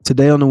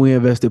Today on the We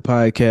Invested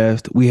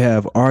podcast, we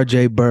have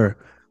RJ Burr,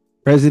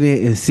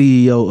 President and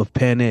CEO of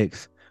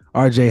Panex.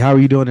 RJ, how are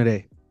you doing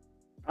today?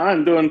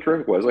 I'm doing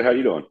terrific, Wesley. How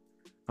you doing?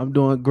 I'm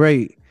doing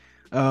great.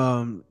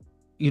 Um,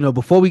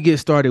 Before we get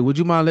started, would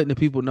you mind letting the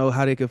people know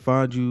how they can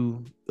find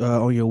you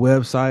on your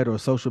website or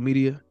social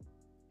media?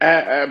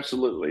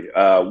 Absolutely.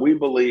 We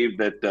believe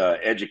that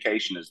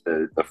education is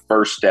the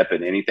first step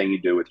in anything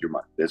you do with your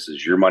money. This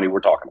is your money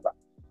we're talking about.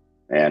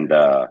 And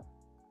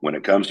when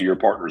it comes to your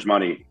partner's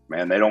money,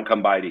 man, they don't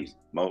come by it easy.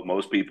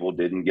 Most people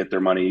didn't get their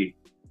money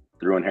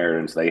through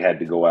inheritance. They had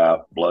to go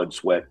out, blood,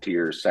 sweat,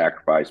 tears,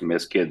 sacrifice,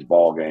 miss kids'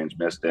 ball games,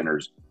 miss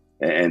dinners.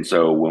 And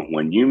so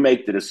when you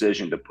make the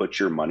decision to put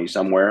your money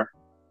somewhere,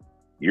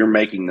 you're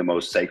making the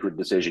most sacred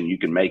decision you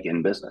can make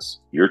in business.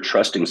 You're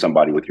trusting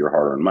somebody with your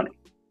hard earned money.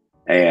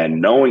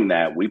 And knowing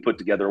that, we put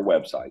together a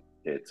website.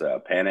 It's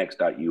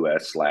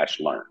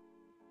panex.us/learn.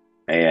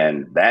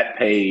 And that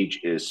page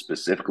is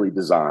specifically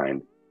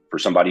designed for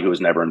somebody who has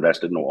never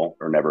invested in oil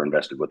or never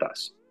invested with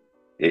us.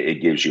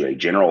 It gives you a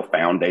general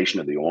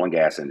foundation of the oil and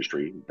gas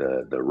industry,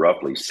 the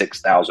roughly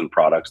 6,000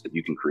 products that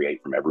you can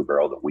create from every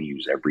barrel that we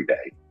use every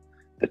day,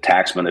 the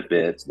tax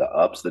benefits, the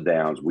ups, the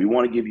downs. We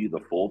want to give you the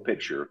full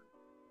picture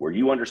where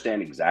you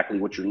understand exactly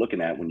what you're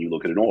looking at when you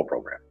look at an oil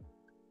program.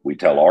 We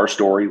tell our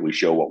story, we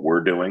show what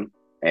we're doing.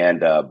 And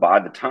by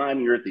the time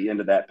you're at the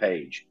end of that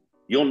page,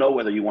 you'll know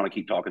whether you want to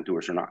keep talking to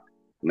us or not.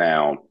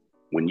 Now,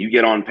 when you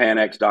get on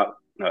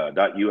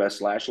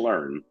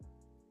panex.us/learn,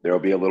 there'll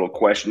be a little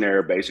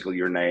questionnaire, basically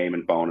your name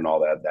and phone and all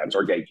that. That's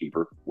our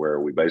gatekeeper, where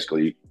we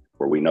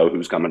know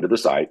who's coming to the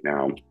site.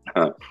 Now,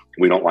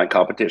 we don't like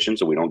competition,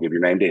 so we don't give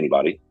your name to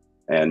anybody.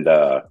 And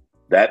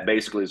that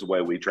basically is the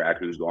way we track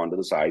who's gone to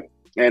the site.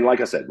 And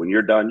like I said, when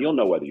you're done, you'll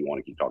know whether you want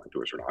to keep talking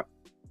to us or not.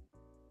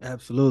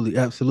 Absolutely,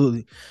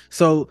 absolutely.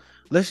 So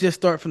let's just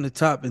start from the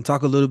top and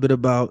talk a little bit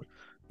about,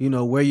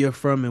 where you're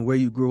from and where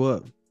you grew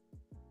up.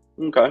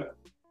 Okay.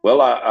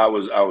 Well, I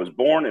was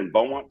born in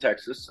Beaumont,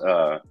 Texas.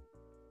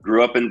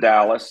 Grew up in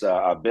Dallas.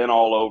 I've been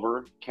all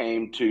over.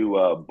 Came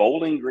to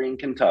Bowling Green,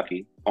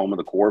 Kentucky, home of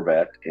the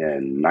Corvette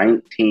in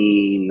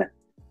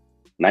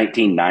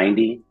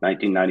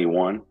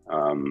 1991.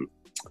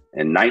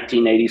 In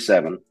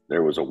 1987,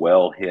 there was a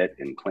well hit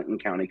in Clinton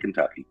County,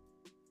 Kentucky.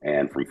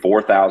 And from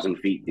 4,000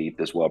 feet deep,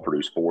 this well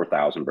produced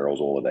 4,000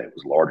 barrels of oil a day. It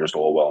was the largest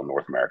oil well in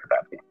North America at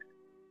that point.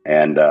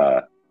 And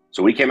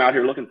so we came out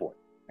here looking for it.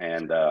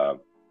 And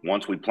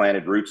once we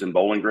planted roots in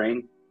Bowling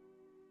Green,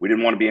 we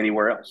didn't want to be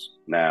anywhere else.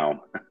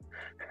 Now,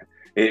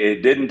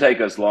 it didn't take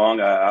us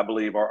long. I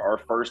believe our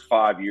first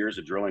 5 years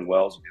of drilling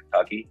wells in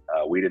Kentucky,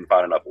 we didn't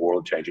find enough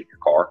oil to change it in your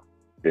car.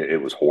 It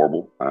was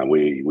horrible.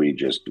 We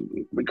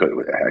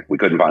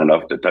couldn't find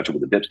enough to touch it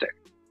with a dipstick.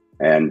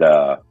 And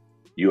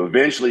you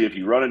eventually, if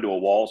you run into a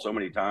wall so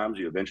many times,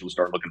 you eventually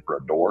start looking for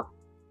a door.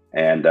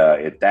 And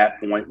at that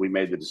point, we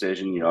made the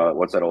decision.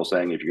 What's that old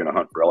saying? If you're going to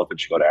hunt for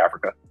elephants, you go to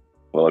Africa.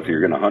 Well, if you're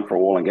going to hunt for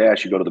oil and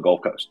gas, you go to the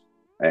Gulf Coast.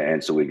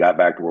 And so we got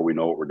back to where we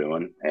know what we're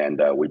doing,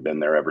 and we've been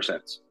there ever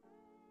since.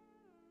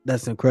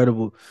 That's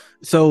incredible.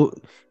 So,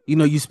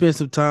 you spent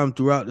some time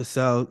throughout the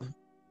South,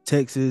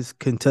 Texas,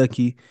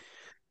 Kentucky.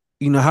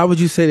 How would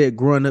you say that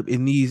growing up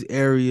in these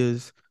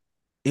areas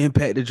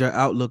impacted your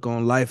outlook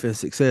on life and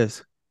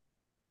success?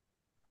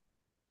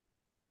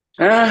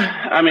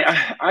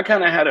 I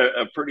kind of had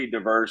a pretty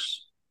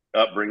diverse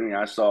upbringing.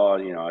 I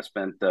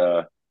spent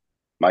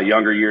my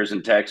younger years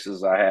in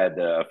Texas. I had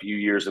a few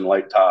years in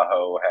Lake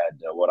Tahoe, had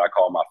what I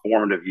call my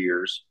formative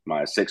years,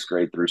 my sixth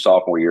grade through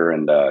sophomore year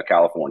in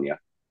California,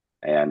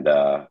 and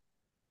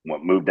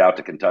moved out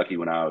to Kentucky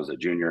when I was a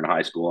junior in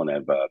high school and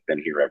have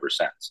been here ever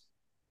since.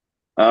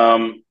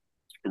 Um,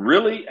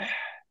 Really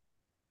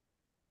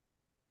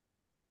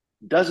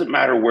doesn't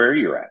matter where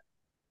you're at.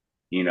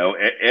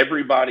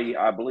 Everybody,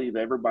 I believe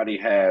everybody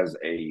has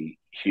a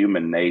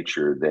human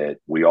nature that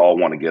we all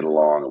want to get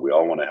along and we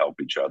all want to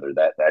help each other.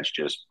 That's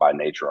just by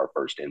nature our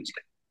first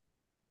instinct.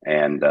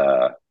 And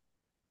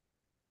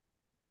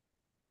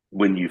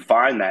when you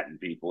find that in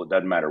people, it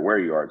doesn't matter where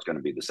you are, it's going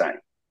to be the same.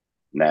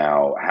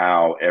 Now,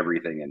 how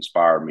everything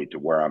inspired me to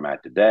where I'm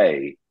at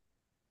today,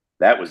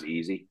 that was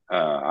easy.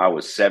 I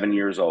was 7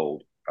 years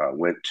old.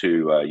 Went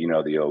to,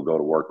 the old go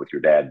to work with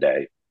your dad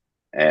day.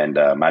 And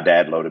my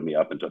dad loaded me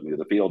up and took me to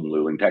the field in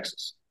Luling,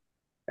 Texas.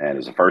 And it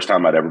was the first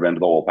time I'd ever been to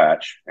the oil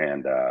patch.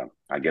 And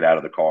I get out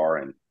of the car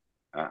and,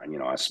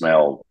 I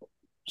smell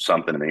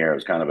something in the air. It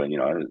was kind of it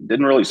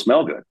didn't really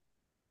smell good.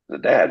 I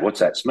said, Dad,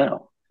 what's that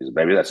smell? He said,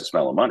 baby, that's the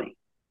smell of money.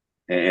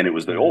 And it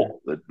was the Mhm. oil.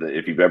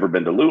 If you've ever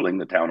been to Luling,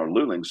 the town of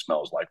Luling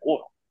smells like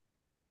oil.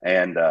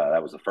 And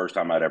that was the first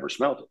time I'd ever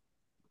smelled it.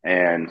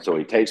 And so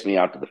he takes me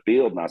out to the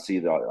field, and I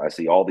see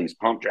all these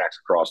pump jacks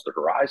across the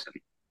horizon,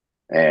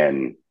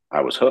 and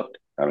I was hooked.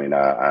 I mean,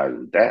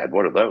 Dad,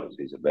 what are those?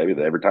 He said, baby,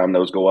 every time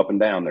those go up and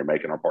down, they're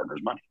making our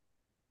partners money.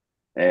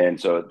 And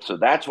so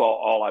that's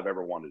all I've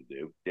ever wanted to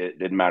do. It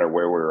didn't matter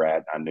where we were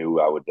at. I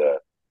knew I'd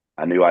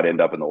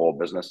end up in the oil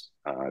business.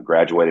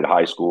 Graduated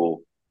high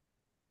school,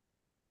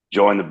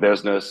 joined the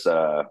business.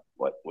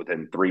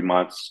 Within 3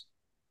 months,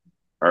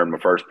 earned my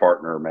first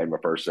partner, made my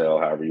first sale,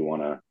 however you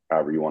want to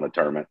however you want to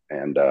term it,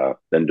 and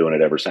been doing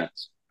it ever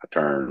since. I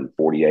turned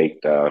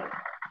 48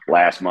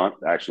 last month,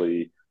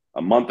 actually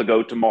a month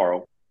ago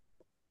tomorrow.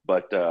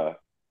 But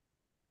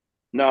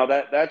no,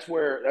 that's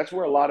where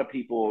a lot of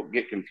people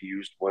get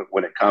confused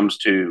when it comes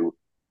to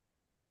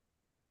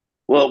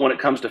when it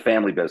comes to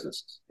family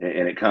businesses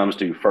and it comes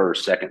to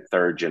first, second,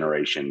 third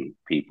generation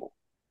people.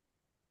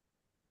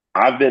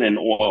 I've been in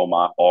oil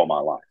all my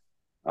life.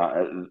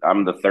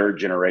 I'm the third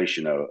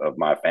generation of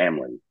my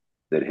family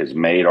that has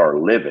made our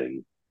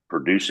living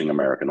producing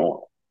American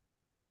oil.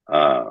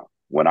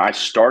 When I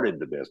started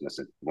the business,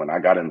 when I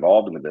got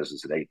involved in the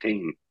business at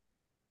 18,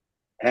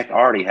 heck, I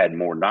already had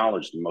more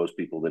knowledge than most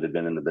people that had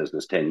been in the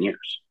business 10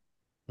 years.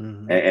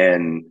 Mm-hmm.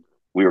 And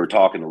we were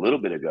talking a little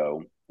bit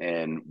ago.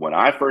 And when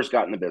I first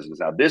got in the business,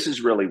 now this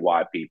is really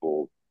why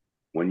people,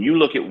 when you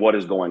look at what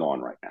is going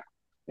on right now,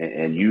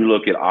 and you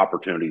look at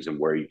opportunities and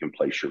where you can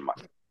place your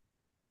money,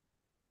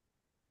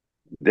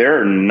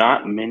 there are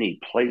not many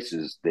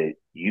places that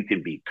you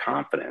can be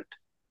confident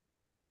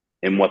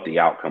in what the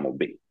outcome will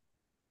be.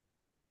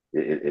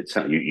 It's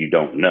you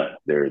don't know.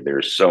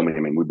 There's so many.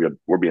 I mean,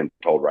 we're being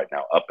told right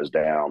now, up is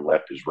down,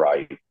 left is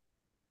right,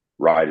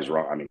 right is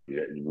wrong. I mean,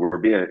 we're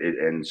being,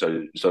 and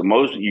so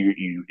most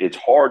you it's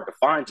hard to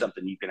find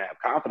something you can have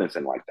confidence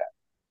in like that.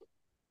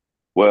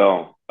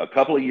 Well, a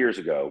couple of years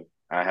ago,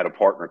 I had a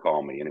partner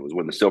call me, and it was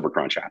when the silver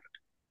crunch happened.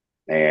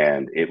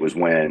 And it was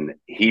when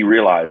he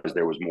realized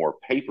there was more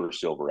paper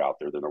silver out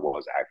there than there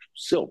was actual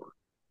silver.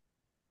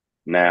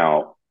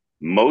 Now,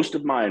 most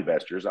of my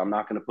investors, I'm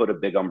not going to put a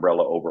big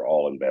umbrella over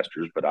all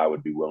investors, but I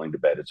would be willing to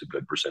bet it's a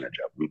good percentage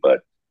of them. But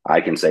I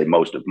can say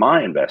most of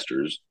my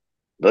investors,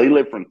 they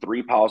live from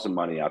three piles of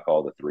money I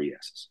call the three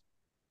S's.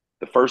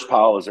 The first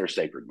pile is their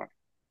sacred money.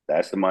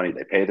 That's the money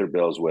they pay their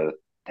bills with,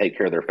 take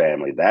care of their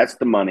family. That's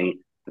the money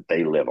that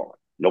they live on.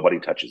 Nobody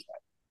touches that.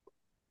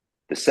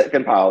 The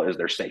second pile is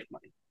their safe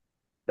money.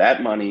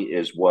 That money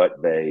is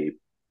what they,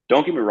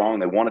 don't get me wrong,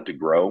 they want it to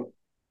grow,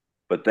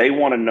 but they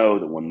want to know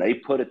that when they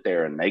put it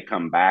there and they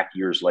come back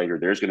years later,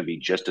 there's going to be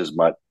just as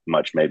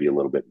much, maybe a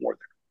little bit more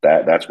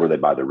there. That's where they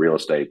buy their real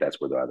estate.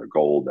 That's where they buy their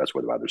gold. That's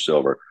where they buy their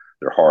silver,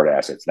 their hard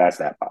assets. That's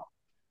that pile.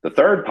 The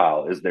third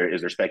pile is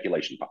their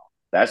speculation pile.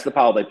 That's the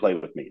pile they play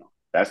with me on.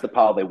 That's the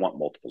pile they want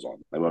multiples on.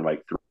 They want to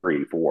make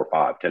 3, 4,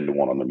 5, 10 to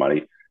 1 on their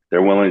money.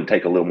 They're willing to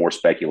take a little more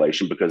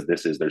speculation because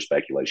this is their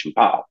speculation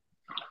pile.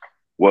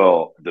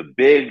 Well, the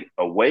big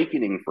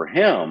awakening for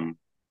him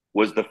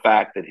was the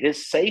fact that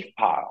his safe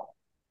pile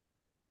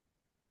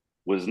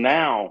was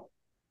now,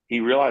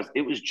 he realized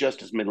it was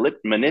just as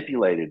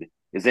manipulated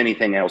as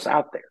anything else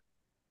out there.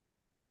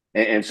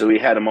 And so he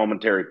had a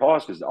momentary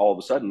pause because all of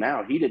a sudden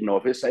now he didn't know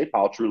if his safe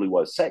pile truly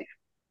was safe.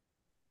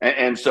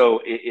 And so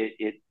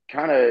it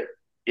kind of,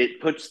 it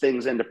puts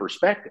things into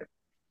perspective.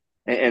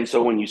 And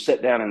so when you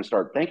sit down and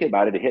start thinking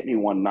about it, it hit me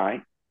one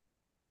night.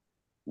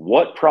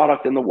 What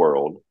product in the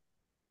world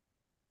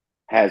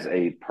has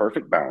a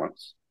perfect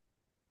balance,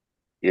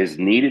 is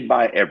needed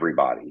by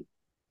everybody,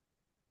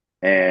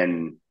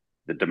 and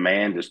the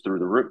demand is through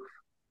the roof?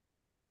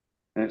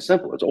 And it's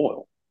simple. It's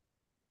oil.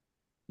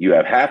 You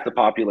have half the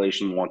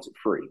population wants it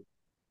free.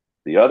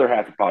 The other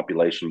half the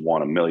population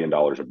want $1 million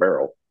a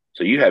barrel.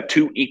 So you have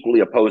two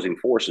equally opposing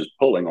forces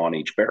pulling on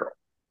each barrel.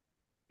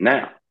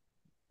 Now,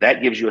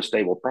 that gives you a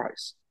stable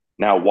price.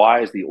 Now,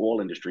 why is the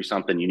oil industry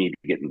something you need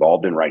to get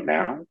involved in right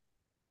now?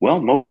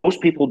 Well,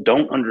 most people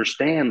don't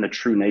understand the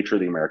true nature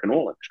of the American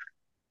oil industry.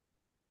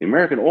 The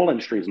American oil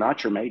industry is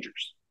not your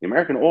majors. The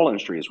American oil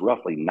industry is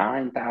roughly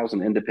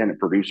 9,000 independent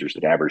producers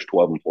that average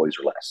 12 employees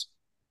or less.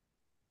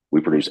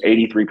 We produce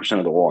 83%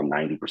 of the oil and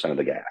 90% of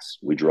the gas.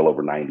 We drill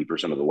over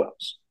 90% of the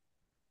wells.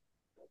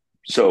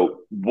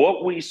 So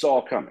what we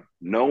saw coming,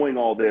 knowing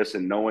all this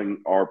and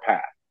knowing our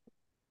path,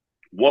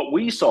 what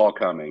we saw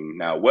coming,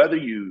 now, whether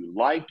you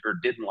liked or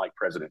didn't like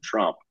President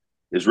Trump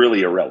is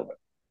really irrelevant.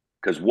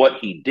 Because what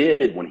he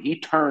did when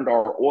he turned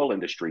our oil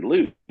industry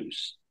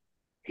loose,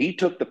 he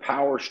took the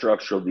power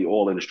structure of the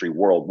oil industry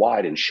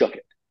worldwide and shook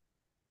it.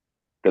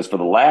 Because for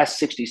the last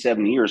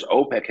 67 years,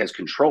 OPEC has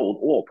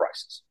controlled oil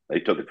prices. They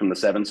took it from the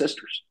Seven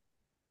Sisters.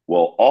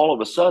 Well, all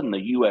of a sudden,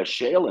 the U.S.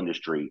 shale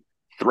industry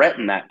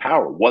threatened that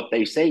power. What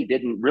they say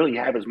didn't really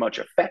have as much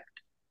effect.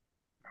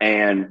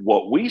 And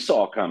what we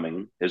saw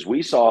coming is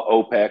we saw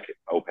OPEC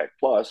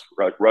Plus,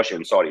 Russia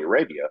and Saudi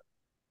Arabia,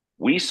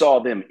 we saw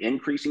them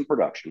increasing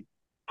production,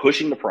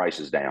 pushing the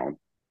prices down,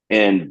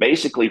 and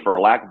basically, for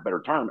lack of a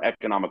better term,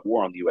 economic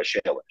war on the U.S.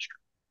 shale industry.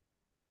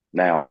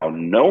 Now,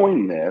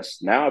 knowing this,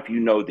 now if you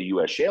know the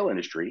U.S. shale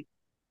industry,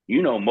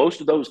 you know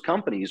most of those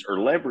companies are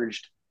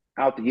leveraged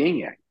out the yin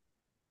yang.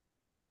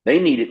 They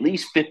need at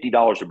least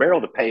 $50 a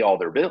barrel to pay all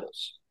their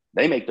bills.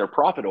 They make their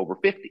profit over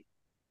 50.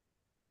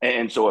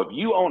 And so if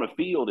you own a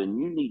field and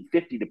you need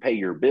 50 to pay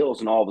your bills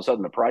and all of a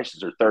sudden the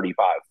prices are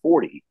 35,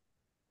 40,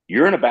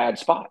 you're in a bad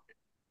spot.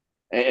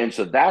 And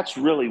so that's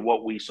really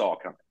what we saw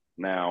coming.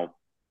 Now,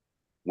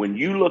 when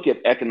you look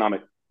at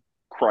economic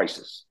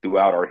crisis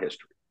throughout our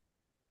history,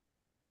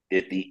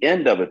 at the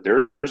end of it,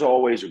 there's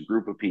always a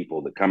group of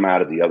people that come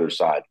out of the other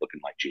side looking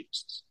like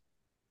geniuses.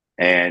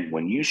 And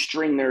when you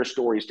string their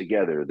stories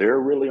together, there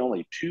are really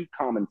only two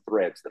common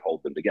threads that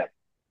hold them together.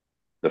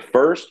 The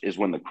first is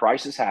when the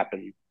crisis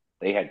happened,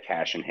 they had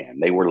cash in hand,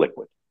 they were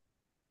liquid.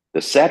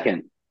 The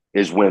second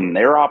is when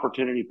their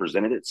opportunity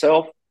presented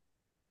itself,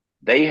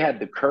 they had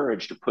the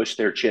courage to push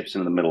their chips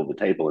into the middle of the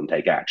table and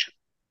take action.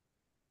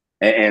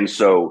 And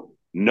so,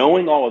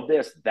 knowing all of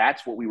this,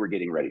 that's what we were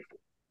getting ready for.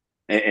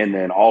 And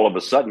then all of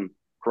a sudden,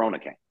 Corona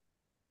came.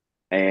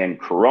 And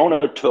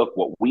Corona took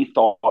what we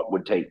thought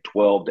would take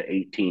 12 to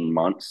 18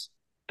 months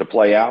to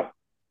play out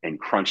and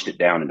crunched it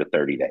down into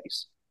 30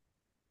 days.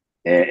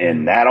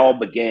 And that all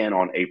began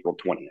on April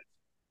 20th.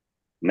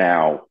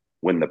 Now,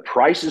 when the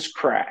prices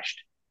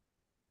crashed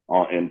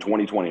in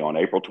 2020 on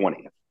April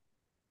 20th,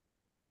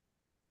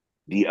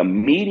 the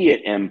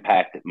immediate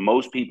impact that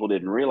most people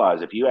didn't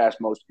realize, if you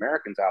ask most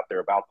Americans out there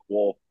about the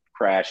oil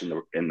crash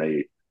and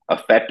the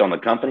effect on the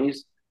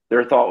companies,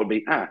 their thought would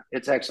be,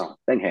 it's Exxon,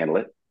 they can handle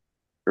it.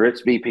 Or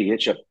it's BP,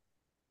 it's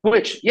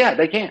which, yeah,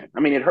 they can. I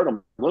mean, it hurt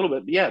them a little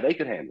bit, but yeah, they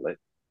could handle it.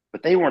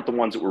 But they weren't the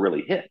ones that were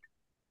really hit.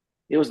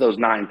 It was those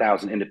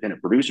 9,000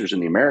 independent producers in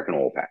the American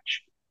oil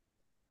patch.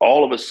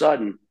 All of a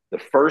sudden, the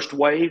first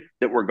wave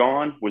that were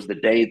gone was the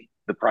day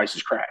the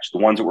prices crashed. The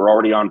ones that were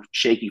already on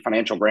shaky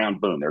financial ground,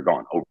 boom, they're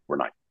gone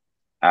overnight.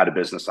 Out of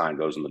business sign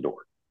goes in the door.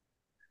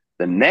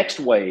 The next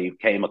wave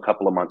came a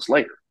couple of months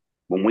later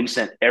when we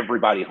sent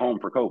everybody home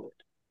for COVID.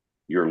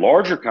 Your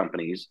larger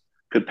companies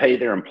could pay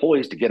their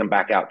employees to get them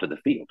back out to the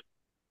field.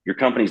 Your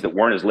companies that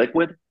weren't as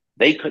liquid,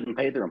 they couldn't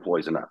pay their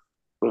employees enough.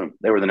 Boom,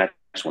 they were the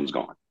next one's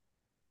gone.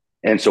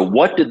 And so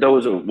what did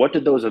those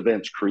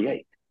events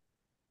create?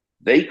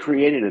 They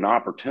created an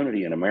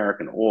opportunity in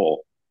American oil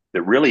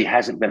that really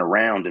hasn't been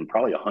around in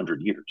probably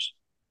 100 years.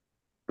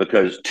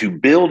 Because to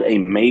build a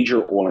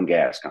major oil and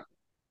gas company,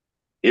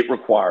 it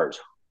requires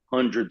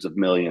hundreds of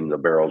millions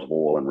of barrels of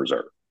oil in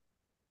reserve.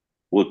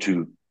 Well,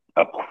 to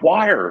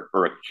acquire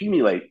or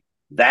accumulate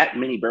that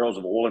many barrels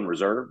of oil in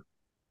reserve,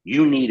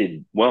 you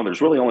needed, well,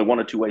 there's really only one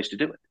of two ways to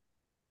do it.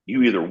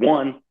 You either,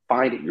 one,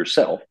 find it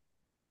yourself.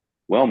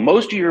 Well,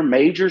 most of your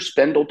major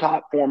spindle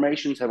top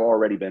formations have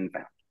already been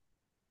found.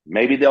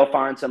 Maybe they'll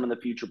find some in the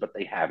future, but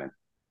they haven't.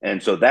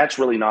 And so that's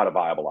really not a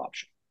viable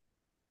option.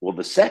 Well,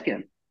 the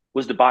second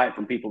was to buy it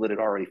from people that had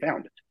already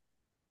found it.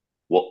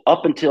 Well,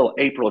 up until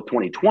April of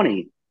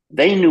 2020,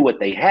 they knew what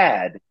they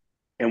had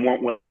and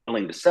weren't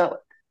willing to sell it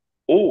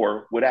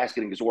or would ask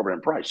an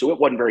exorbitant price. So it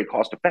wasn't very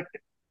cost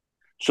effective.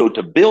 So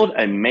to build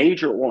a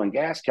major oil and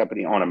gas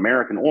company on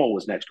American oil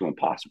was next to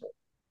impossible.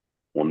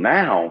 Well,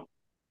 now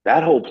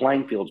that whole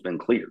playing field's been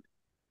cleared.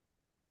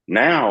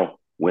 Now,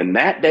 when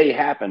that day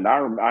happened, I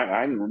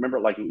remember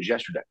it like it was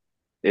yesterday.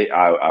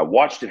 I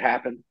watched it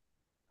happen.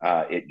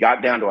 It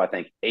got down to, I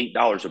think,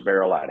 $8 a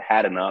barrel. I'd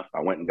had enough.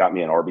 I went and got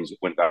me an Arby's,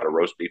 went and got a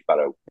roast beef about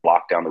a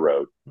block down the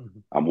road. Mm-hmm.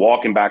 I'm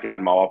walking back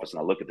in my office and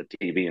I look at the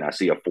TV and I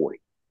see a 40.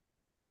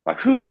 Like,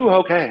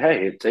 okay,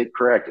 hey, it's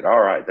corrected. All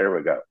right, there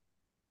we go.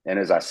 And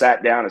as I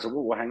sat down, I said,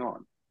 well, hang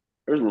on.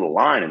 There's a little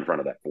line in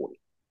front of that 40.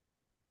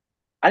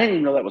 I didn't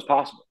even know that was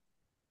possible.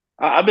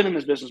 I've been in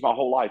this business my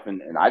whole life,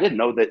 and I didn't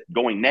know that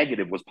going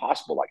negative was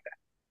possible like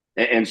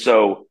that. And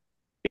so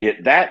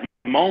at that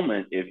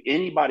moment, if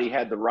anybody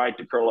had the right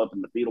to curl up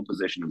in the fetal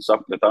position and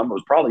suck the thumb, it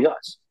was probably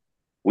us.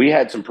 We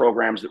had some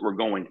programs that were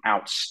going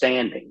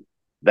outstanding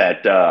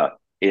that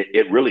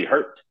it really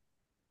hurt.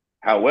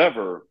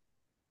 However,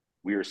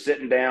 we were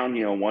sitting down,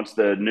 once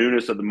the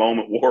newness of the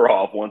moment wore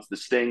off, once the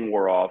sting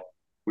wore off,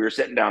 we were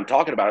sitting down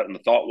talking about it. And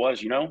the thought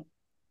was,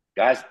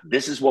 guys,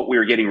 this is what we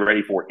were getting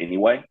ready for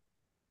anyway.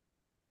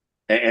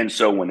 And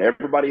so when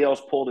everybody else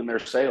pulled in their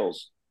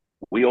sails,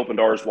 we opened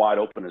ours wide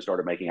open and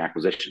started making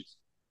acquisitions.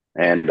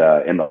 And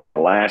in the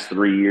last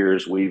 3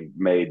 years, we've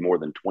made more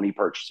than 20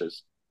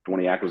 purchases,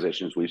 20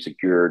 acquisitions. We've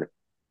secured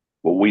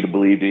what we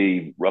believe to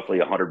be roughly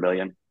 100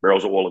 million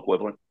barrels of oil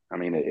equivalent. I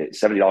mean, at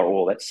 $70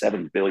 oil, that's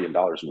 $7 billion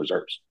in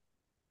reserves.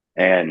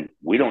 And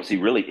we don't see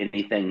really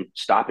anything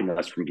stopping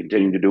us from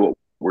continuing to do what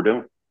we're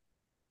doing.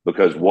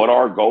 Because what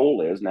our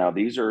goal is now,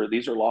 these are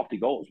lofty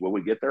goals. Will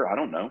we get there? I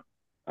don't know.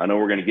 I know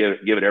we're going to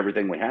give it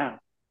everything we have.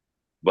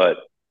 But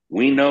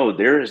we know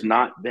there has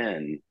not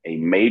been a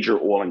major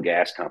oil and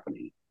gas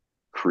company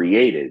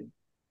created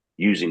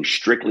using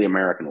strictly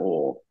American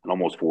oil in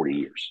almost 40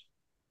 years.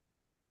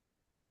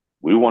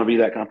 We want to be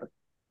that company.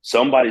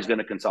 Somebody's going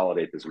to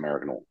consolidate this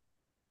American oil.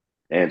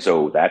 And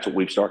so that's what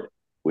we've started.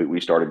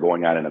 We started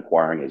going out and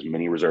acquiring as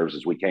many reserves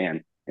as we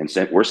can. And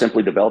we're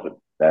simply developing.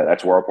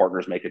 That's where our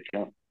partners make a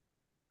killing.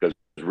 Because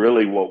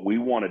really what we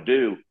want to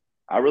do,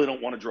 I really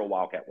don't want to drill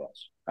wildcat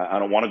wells. I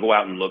don't want to go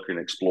out and look and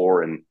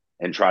explore and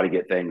try to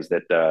get things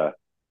that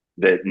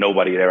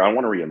nobody there. I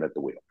want to reinvent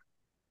the wheel.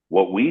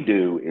 What we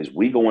do is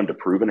we go into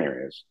proven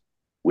areas.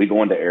 We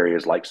go into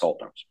areas like salt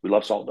domes. We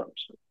love salt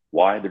domes.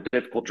 Why? They're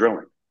difficult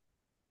drilling.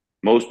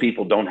 Most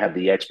people don't have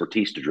the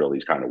expertise to drill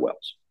these kind of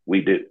wells.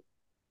 We do.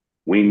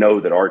 We know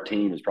that our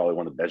team is probably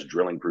one of the best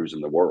drilling crews in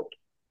the world.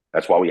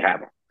 That's why we have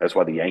them. That's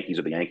why the Yankees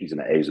are the Yankees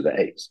and the A's are the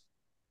A's.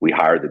 We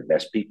hire the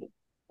best people.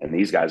 And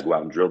these guys go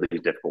out and drill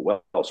these difficult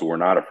wells, so we're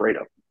not afraid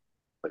of them.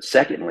 But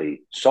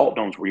secondly, salt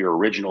domes were your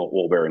original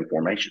oil bearing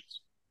formations.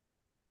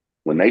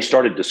 When they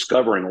started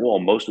discovering oil,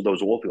 most of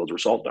those oil fields were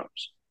salt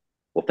domes.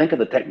 Well, think of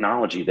the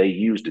technology they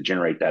used to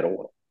generate that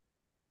oil.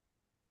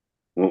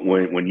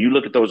 When you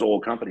look at those oil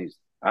companies,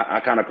 I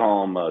kind of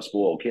call them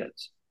spoiled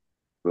kids.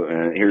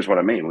 And here's what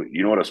I mean.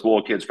 You know what a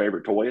spoiled kid's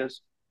favorite toy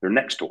is? Their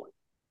next toy.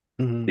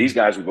 These Mm-hmm.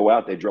 guys would go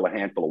out, they drill a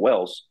handful of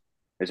wells.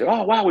 They say,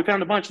 oh, wow, we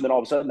found a bunch. And then all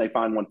of a sudden they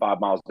find one 5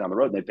 miles down the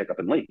road and they pick up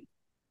and leave.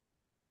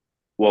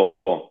 Well,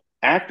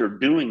 after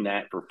doing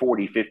that for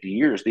 40, 50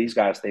 years, these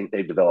guys think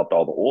they've developed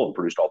all the oil and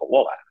produced all the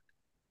oil out of it.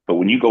 But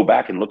when you go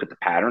back and look at the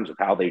patterns of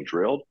how they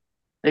drilled,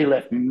 they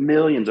left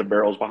millions of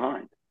barrels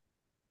behind.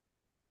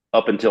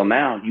 Up until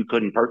now, you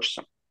couldn't purchase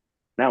them.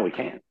 Now we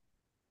can.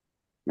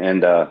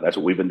 And that's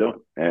what we've been doing.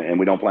 And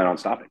we don't plan on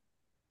stopping.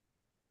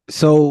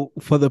 So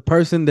for the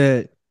person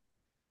that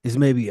is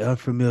maybe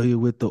unfamiliar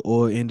with the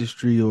oil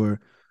industry or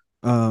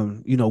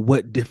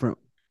what different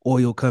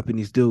oil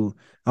companies do,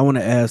 I want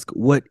to ask,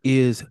 what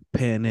is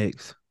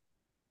Panex?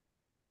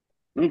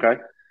 Okay.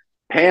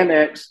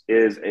 Panex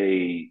is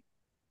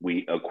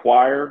we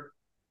acquire,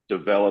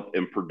 develop,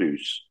 and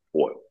produce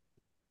oil.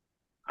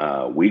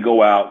 We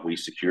go out, we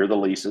secure the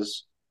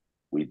leases,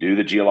 we do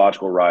the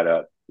geological write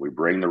up, we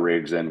bring the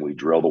rigs in, we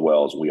drill the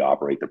wells, we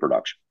operate the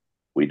production.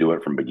 We do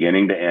it from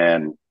beginning to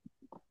end,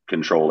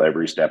 control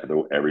every step of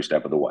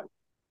the way.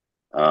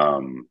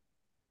 Um,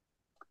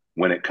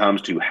 when it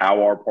comes to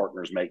how our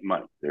partners make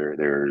money,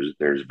 there's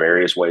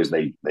various ways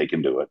they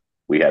can do it.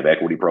 We have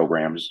equity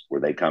programs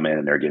where they come in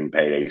and they're getting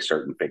paid a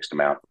certain fixed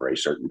amount for a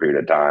certain period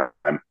of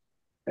time,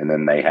 and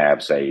then they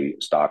have, say,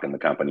 stock in the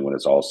company when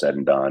it's all said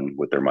and done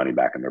with their money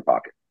back in their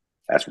pocket.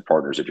 That's for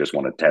partners that just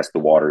want to test the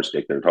water,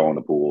 stick their toe in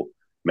the pool,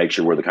 make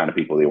sure we're the kind of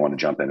people they want to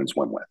jump in and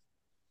swim with.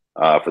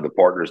 For the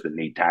partners that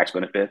need tax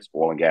benefits,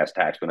 oil and gas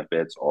tax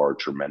benefits are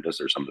tremendous.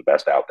 They're some of the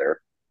best out there.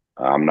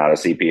 I'm not a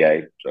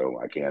CPA, so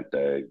I can't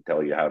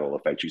tell you how it'll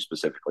affect you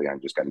specifically.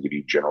 I'm just going to give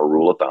you a general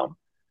rule of thumb.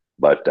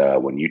 But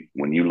when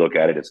you look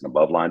at it, it's an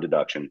above line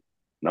deduction.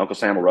 And Uncle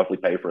Sam will roughly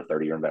pay for a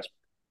 30-year investment.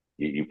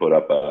 You put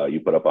up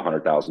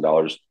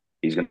 $100,000,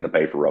 he's going to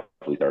pay for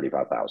roughly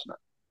 35,000.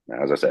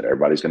 Now, as I said,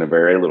 everybody's going to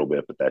vary a little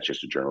bit, but that's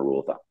just a general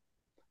rule of thumb.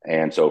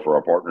 And so for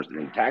our partners that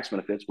need tax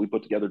benefits, we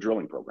put together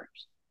drilling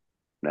programs.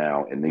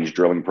 Now, in these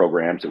drilling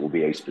programs, it will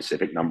be a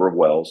specific number of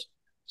wells.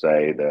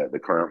 Say the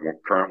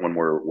current one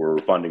we're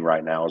funding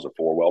right now is a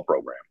 4-well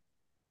program.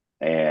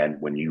 And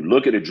when you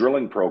look at a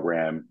drilling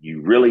program,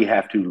 you really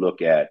have to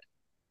look at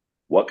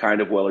what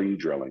kind of well are you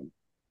drilling?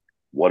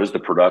 What does the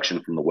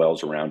production from the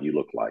wells around you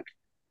look like?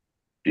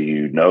 Do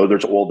you know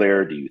there's oil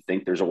there? Do you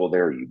think there's oil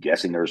there? Are you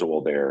guessing there's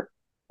oil there?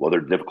 What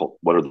are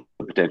the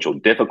potential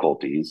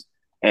difficulties?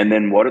 And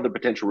then what are the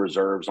potential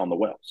reserves on the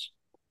wells?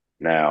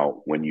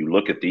 Now, when you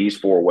look at these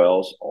 4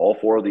 wells, all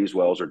 4 of these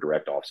wells are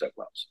direct offset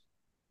wells,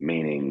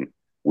 meaning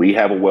we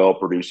have a well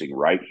producing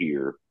right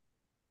here.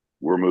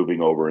 We're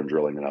moving over and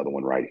drilling another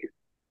one right here.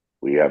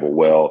 We have a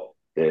well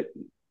that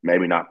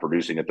maybe not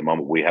producing at the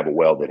moment. We have a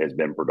well that has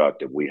been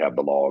productive. We have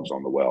the logs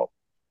on the well.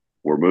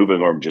 We're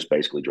moving over and just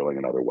basically drilling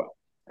another well.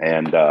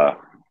 And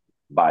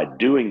by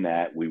doing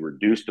that, we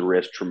reduce the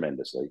risk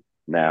tremendously.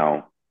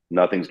 Now,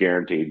 nothing's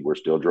guaranteed. We're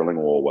still drilling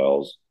oil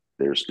wells.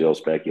 There's still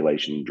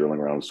speculation drilling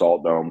around the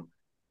salt dome.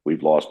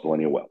 We've lost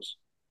plenty of wells.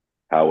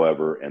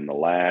 However, in the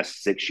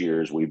last 6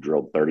 years, we've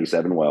drilled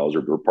 37 wells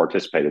or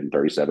participated in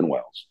 37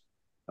 wells.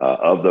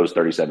 Of those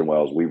 37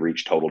 wells, we've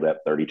reached total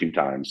depth 32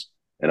 times.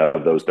 And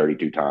of those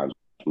 32 times,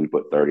 we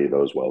put 30 of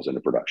those wells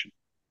into production.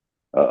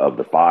 Of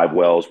the 5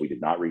 wells we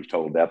did not reach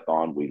total depth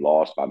on, we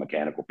lost by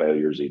mechanical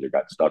failures, either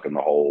got stuck in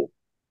the hole,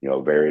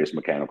 various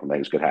mechanical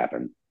things could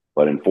happen.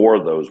 But in 4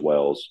 of those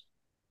wells,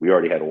 we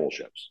already had oil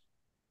ships.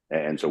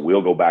 And so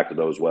we'll go back to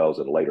those wells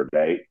at a later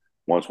date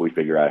once we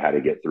figure out how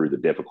to get through the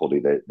difficulty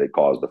that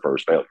caused the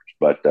first failures.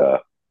 But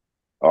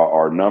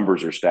our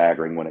numbers are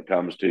staggering when it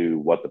comes to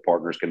what the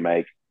partners can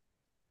make.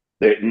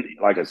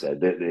 Like I said,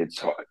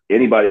 it's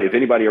anybody. If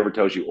anybody ever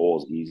tells you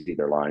oil is easy,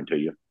 they're lying to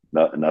you.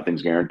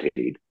 Nothing's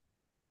guaranteed.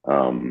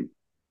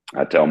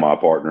 I tell my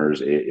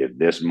partners, if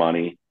this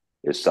money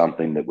is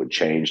something that would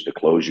change the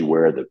clothes you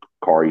wear, the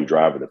car you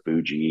drive, or the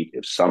food you eat,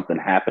 if something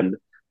happened,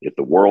 if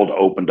the world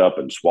opened up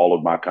and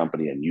swallowed my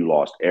company and you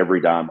lost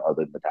every dime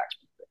other than the tax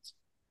benefits,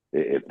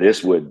 if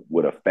this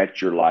would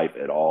affect your life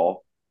at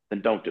all,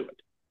 then don't do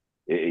it.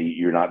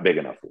 You're not big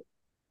enough for it.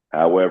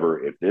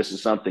 However, if this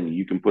is something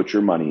you can put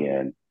your money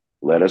in,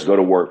 let us go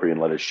to work for you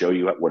and let us show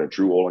you what a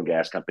true oil and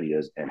gas company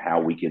is and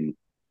how we can,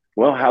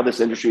 how this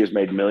industry has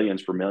made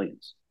millions for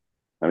millions.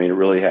 I mean, it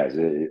really has.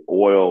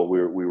 Oil,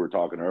 we were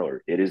talking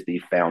earlier, it is the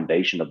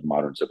foundation of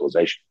modern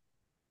civilization.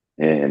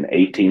 In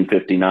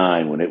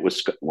 1859, when it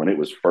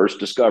was first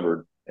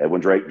discovered, Edwin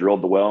Drake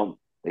drilled the well.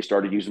 They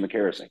started using the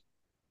kerosene.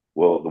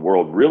 Well, the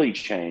world really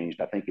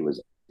changed. I think it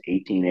was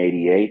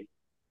 1888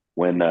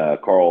 when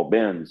Carl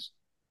Benz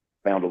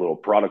found a little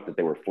product that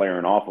they were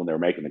flaring off when they were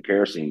making the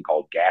kerosene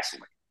called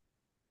gasoline,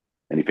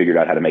 and he figured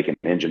out how to make an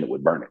engine that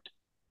would burn it.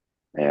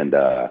 And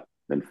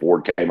then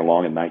Ford came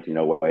along in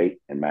 1908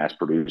 and mass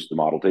produced the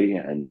Model T,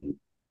 and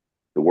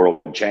the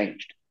world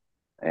changed.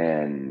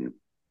 And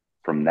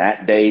from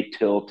that day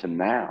till to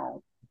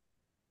now,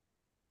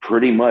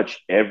 pretty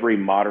much every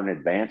modern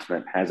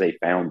advancement has a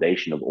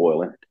foundation of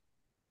oil in it.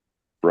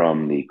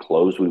 From the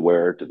clothes we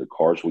wear to the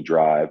cars we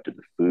drive to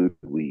the food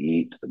we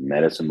eat to the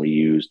medicine we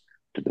use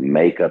to the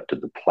makeup to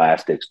the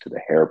plastics to the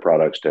hair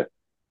products to,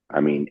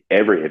 I mean,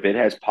 every if it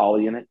has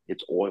poly in it,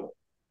 it's oil.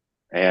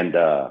 And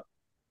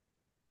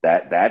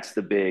that's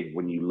the big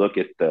when you look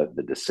at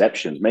the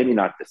deceptions, maybe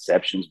not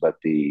deceptions, but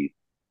the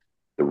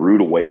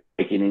rude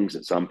awakenings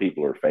that some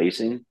people are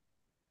facing.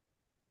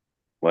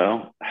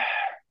 Well,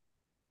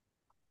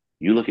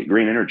 you look at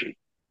green energy.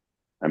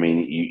 I mean,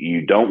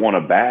 you don't want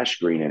to bash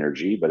green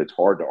energy, but it's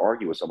hard to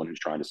argue with someone who's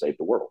trying to save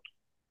the world.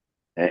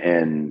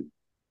 And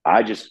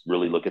I just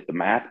really look at the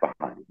math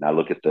behind it. And I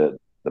look at the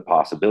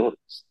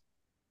possibilities.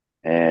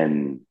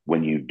 And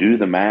when you do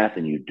the math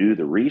and you do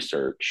the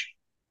research,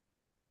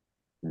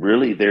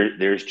 really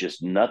there's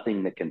just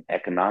nothing that can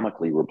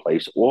economically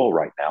replace oil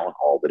right now and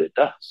all that it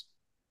does.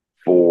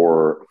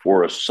 For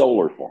a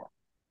solar farm,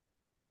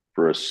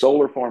 for a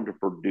solar farm to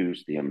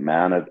produce the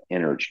amount of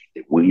energy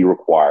that we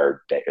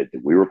require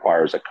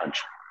as a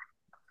country,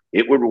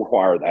 it would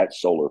require that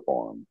solar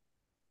farm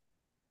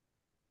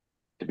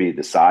to be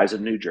the size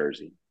of New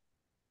Jersey,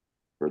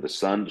 for the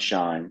sun to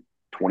shine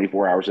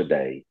 24 hours a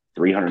day,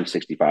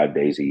 365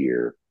 days a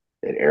year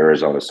at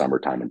Arizona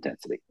summertime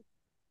intensity.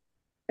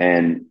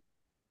 And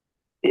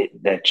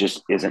that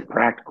just isn't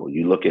practical.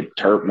 You look at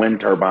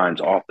wind turbines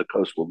off the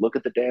coast. Well, look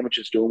at the damage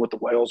it's doing with the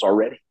whales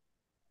already.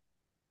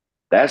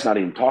 That's not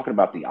even talking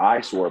about the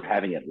eyesore of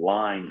having it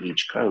line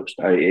each coast.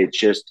 It's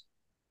just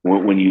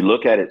when you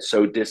look at it,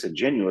 so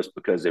disingenuous,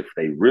 because if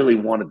they really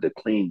wanted the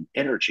clean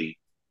energy,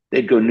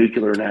 they'd go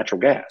nuclear or natural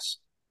gas.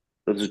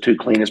 Those are the two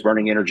cleanest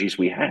burning energies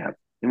we have,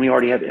 and we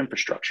already have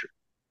infrastructure.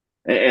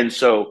 And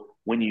so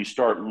when you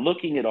start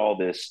looking at all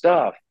this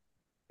stuff,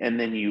 and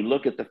then you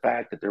look at the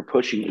fact that they're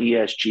pushing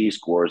ESG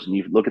scores, and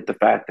you look at the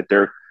fact that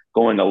they're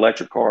going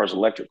electric cars,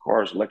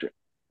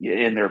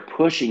 and they're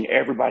pushing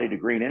everybody to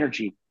green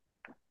energy.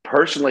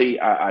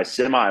 Personally, I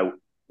semi,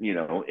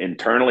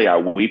 internally, I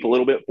weep a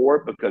little bit for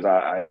it because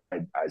I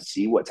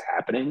see what's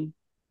happening.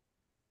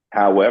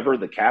 However,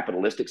 the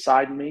capitalistic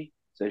side of me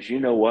says, you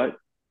know what?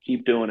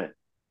 Keep doing it.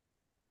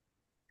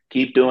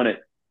 Keep doing it.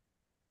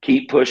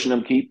 Keep pushing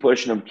them. Keep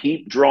pushing them.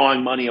 Keep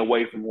drawing money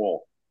away from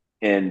oil.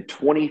 In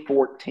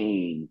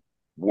 2014,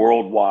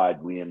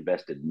 worldwide, we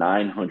invested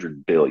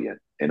 $900 billion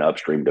in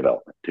upstream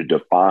development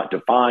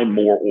to find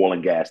more oil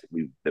and gas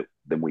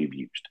than we've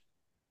used.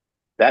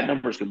 That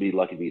number is going to be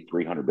lucky to be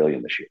 $300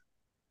 billion this year.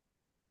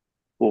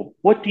 Well,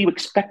 what do you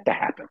expect to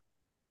happen?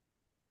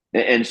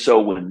 And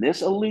so when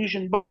this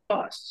illusion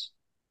busts,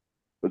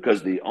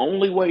 because the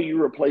only way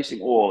you're replacing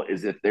oil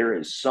is if there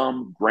is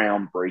some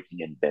groundbreaking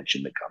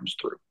invention that comes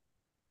through,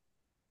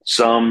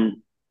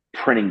 some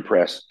printing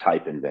press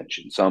type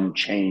invention, some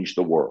change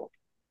the world.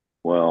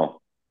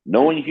 Well,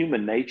 knowing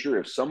human nature,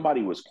 if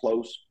somebody was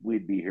close,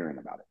 we'd be hearing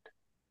about it.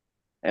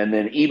 And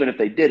then even if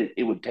they did it,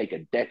 it would take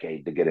a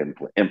decade to get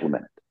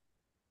implemented.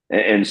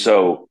 And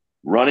so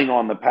running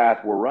on the path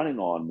we're running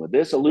on, with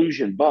this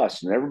illusion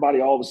busts and everybody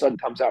all of a sudden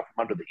comes out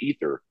from under the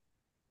ether,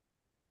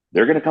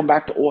 they're going to come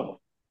back to oil.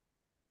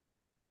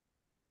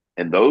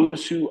 And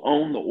those who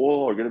own the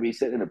oil are going to be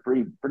sitting in a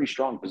pretty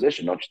strong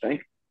position, don't you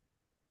think?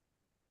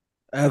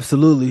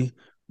 Absolutely.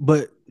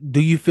 But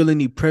do you feel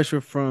any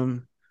pressure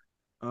from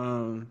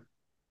um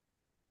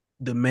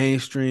the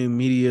mainstream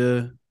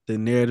media, the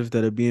narratives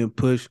that are being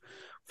pushed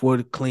for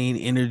the clean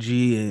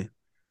energy,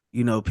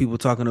 and people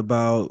talking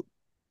about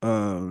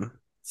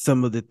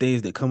some of the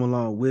things that come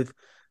along with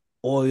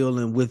oil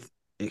and with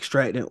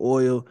extracting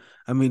oil?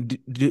 I mean,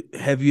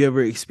 have you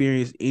ever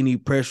experienced any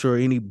pressure or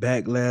any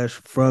backlash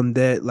from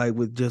that, like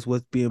with just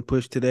what's being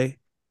pushed today?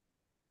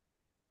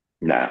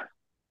 Nah.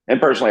 And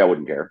personally, I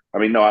wouldn't care. I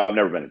mean, no, I've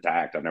never been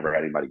attacked. I've never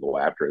had anybody go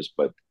after us,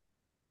 but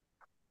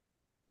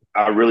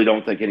I really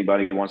don't think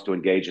anybody wants to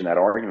engage in that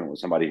argument with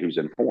somebody who's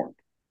informed.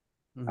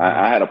 Mm-hmm.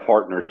 I had a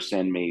partner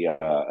send me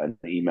an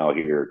email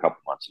here a couple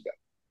months ago.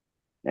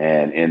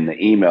 And in the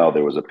email,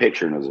 there was a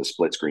picture, and it was a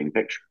split screen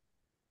picture.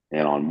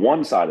 And on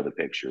one side of the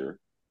picture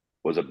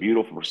was a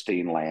beautiful,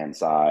 pristine land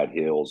side,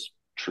 hills,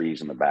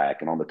 trees in the back.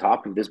 And on the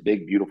top of this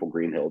big, beautiful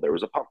green hill, there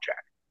was a pump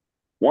jack.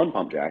 One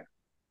pump jack.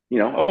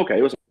 Okay,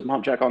 it was a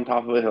pump jack on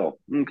top of a hill.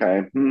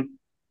 Okay.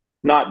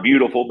 Not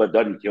beautiful, but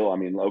doesn't kill. I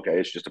mean, okay,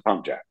 it's just a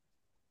pump jack.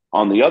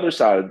 On the other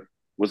side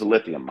was a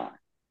lithium mine,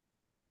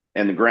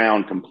 and the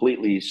ground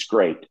completely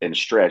scraped and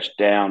stretched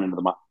down into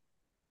the mine.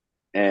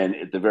 And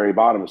at the very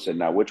bottom, it said,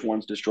 now, which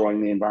one's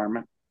destroying the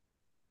environment?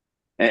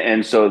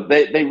 And so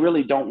they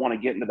really don't want to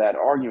get into that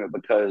argument,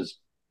 because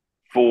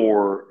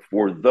for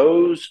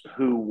those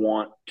who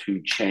want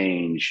to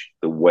change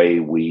the way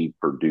we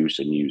produce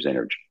and use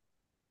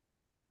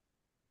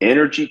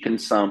energy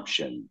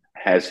consumption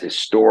has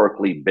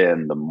historically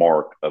been the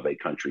mark of a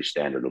country's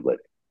standard of living.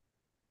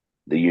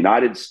 The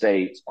United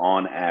States,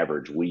 on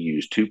average, we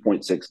use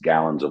 2.6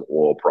 gallons of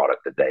oil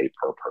product a day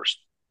per person.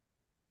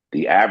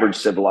 The average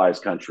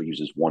civilized country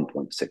uses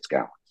 1.6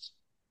 gallons.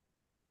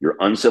 Your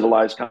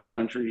uncivilized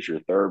countries, your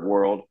third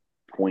world,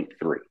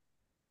 0.3.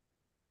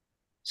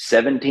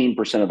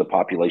 17% of the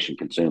population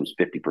consumes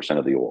 50%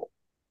 of the oil.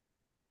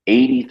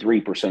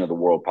 83% of the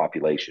world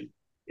population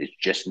is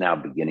just now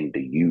beginning to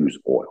use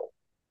oil.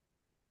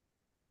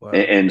 Wow.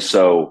 And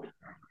so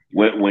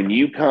when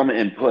you come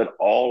and put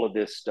all of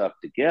this stuff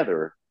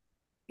together,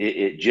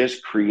 it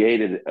just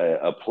created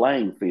a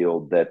playing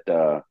field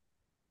that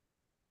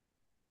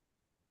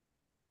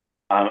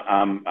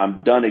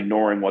I'm done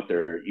ignoring what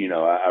they're,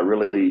 I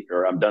really,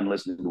 or I'm done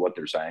listening to what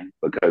they're saying,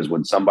 because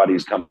when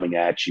somebody's coming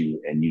at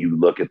you and you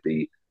look at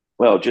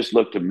just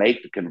look to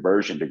make the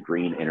conversion to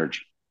green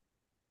energy,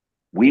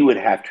 we would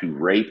have to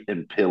rape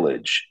and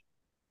pillage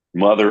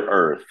Mother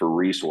Earth for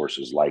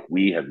resources like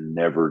we have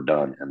never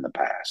done in the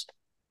past.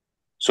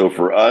 So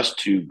for us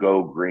to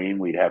go green,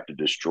 we'd have to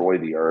destroy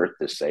the earth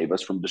to save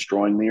us from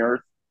destroying the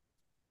earth.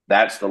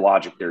 That's the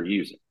logic they're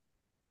using.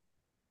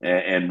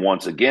 And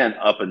once again,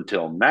 up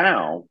until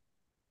now,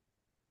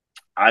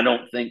 I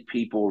don't think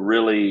people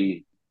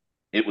really,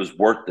 it was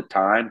worth the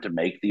time to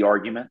make the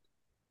argument.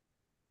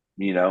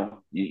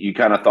 You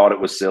kind of thought it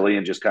was silly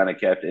and just kind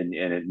of kept, and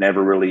it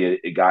never really,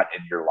 it got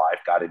in your life,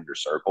 got in your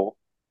circle.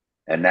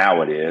 And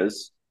now it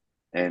is.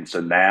 And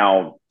so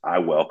now I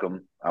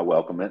welcome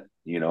it.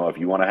 If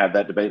you want to have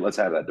that debate, let's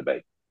have that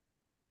debate,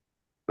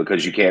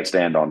 because you can't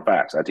stand on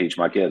facts. I teach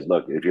my kids,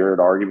 look, if you're in an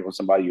argument with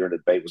somebody, you're in a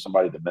debate with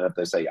somebody, the minute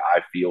they say, I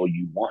feel,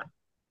 you won.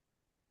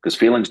 Because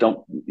facts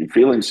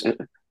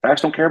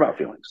don't care about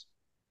feelings.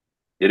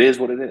 It is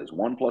what it is.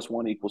 1 + 1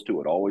 =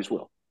 2. It always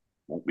will.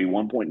 Won't be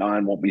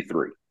 1.9, won't be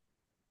 3.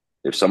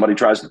 If somebody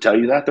tries to tell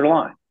you that, they're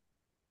lying.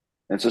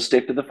 And so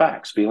stick to the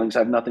facts. Feelings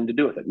have nothing to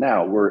do with it.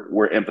 Now,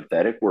 we're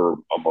empathetic. We're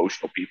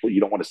emotional people. You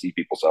don't want to see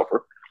people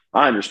suffer.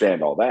 I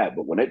understand all that.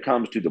 But when it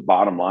comes to the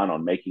bottom line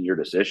on making your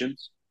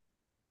decisions,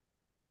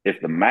 if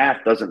the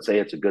math doesn't say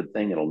it's a good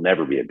thing, it'll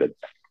never be a good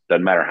thing.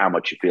 Doesn't matter how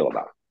much you feel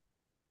about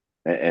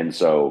it. And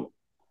so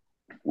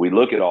we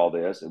look at all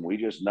this and we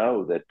just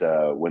know that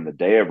when the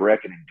day of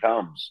reckoning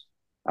comes,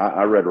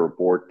 I read a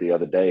report the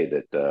other day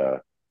that I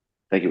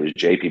think it was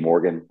JP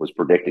Morgan was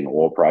predicting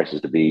oil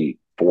prices to be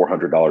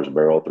 $400 a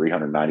barrel,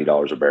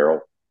 $390 a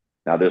barrel.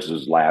 Now, this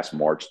was last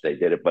March they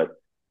did it, but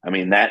I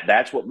mean,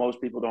 that's what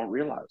most people don't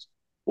realize.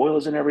 Oil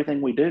is in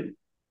everything we do.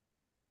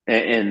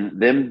 And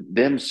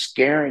them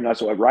scaring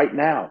us right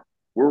now,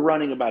 we're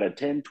running about a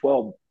 10,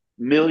 12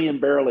 million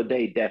barrel a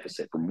day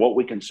deficit from what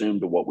we consume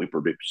to what we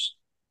produce.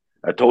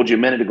 I told you a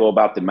minute ago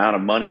about the amount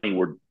of money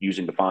we're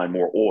using to find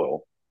more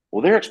oil.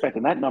 Well, they're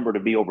expecting that number to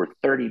be over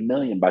 30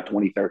 million by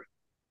 2030.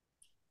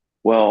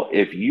 Well,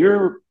 if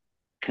you're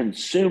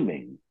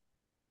consuming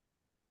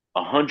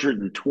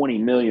 120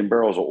 million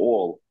barrels of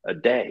oil a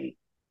day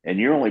and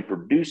you're only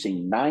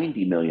producing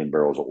 90 million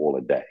barrels of oil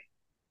a day,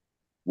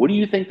 what do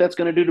you think that's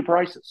going to do to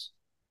prices?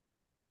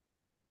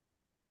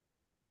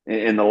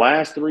 In the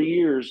last 3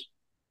 years,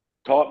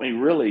 taught me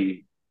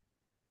really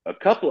a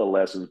couple of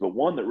lessons, but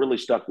one that really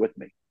stuck with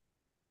me.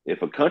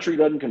 If a country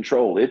doesn't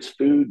control its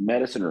food,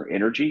 medicine, or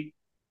energy,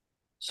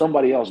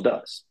 somebody else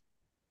does.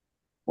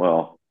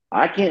 Well,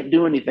 I can't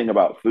do anything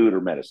about food or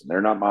medicine.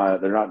 They're not my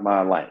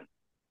lane.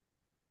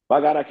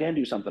 By God, I can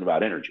do something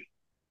about energy.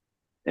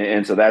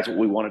 And so that's what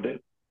we want to do.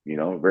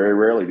 Very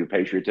rarely do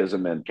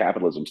patriotism and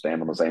capitalism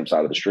stand on the same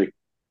side of the street.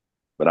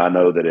 But I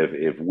know that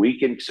if we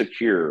can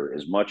secure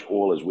as much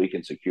oil as we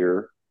can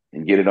secure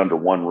and get it under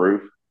one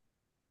roof,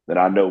 then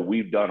I know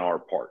we've done our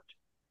part.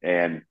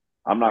 And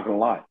I'm not going to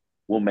lie,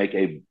 we'll make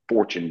a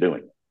fortune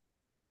doing it.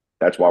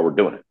 That's why we're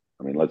doing it.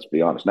 I mean, let's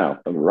be honest now.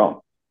 Don't get me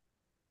wrong.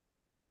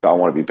 I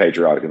want to be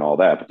patriotic and all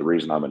that, but the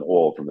reason I'm in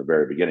oil from the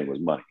very beginning was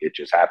money. It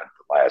just happened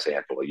for the last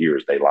handful of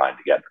years. They lined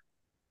together.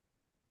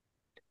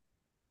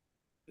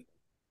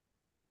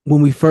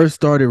 When we first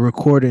started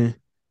recording,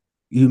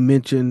 you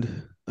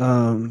mentioned,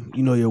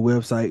 your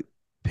website,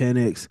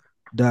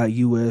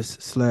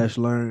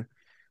 panex.us/learn.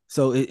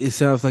 So it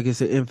sounds like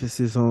it's an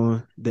emphasis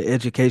on the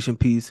education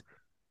piece,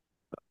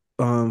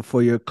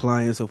 for your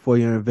clients or for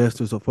your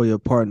investors or for your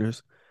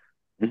partners.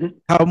 Mm-hmm.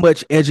 How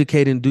much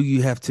educating do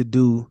you have to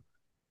do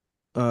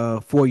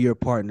for your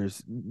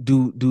partners?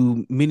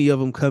 Do many of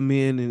them come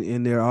in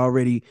and they're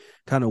already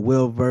kind of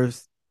well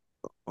versed,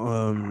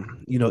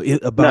 about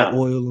No,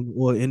 oil and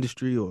oil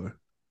industry, or?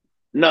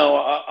 no.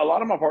 A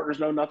lot of my partners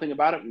know nothing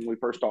about it when we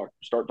first start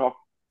talking.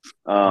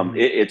 Mhm.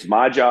 It's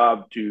my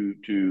job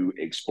to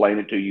explain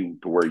it to you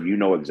to where you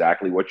know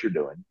exactly what you're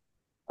doing.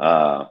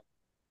 Uh,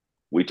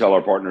 we tell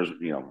our partners,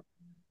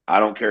 I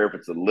don't care if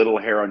it's a little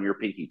hair on your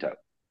pinky toe.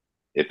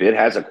 If it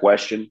has a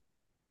question,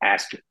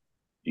 ask it.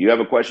 Do you have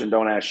a question?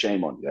 Don't ask.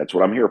 Shame on you. That's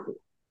what I'm here for.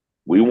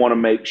 We want to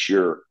make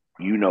sure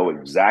you know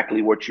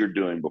exactly what you're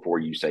doing before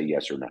you say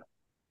yes or no.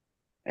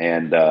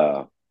 And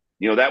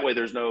that way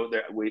there's no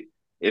there, we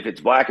if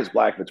it's black, it's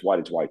black. If it's white,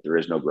 it's white. There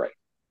is no gray.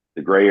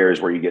 The gray area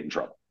is where you get in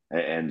trouble.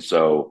 And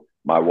so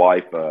my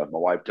wife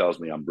tells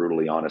me I'm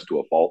brutally honest to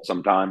a fault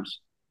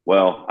sometimes.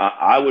 Well,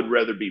 I would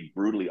rather be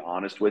brutally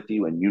honest with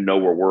you and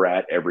where we're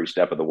at every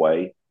step of the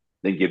way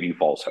than give you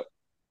false hope.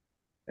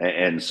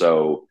 And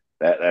so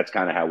That's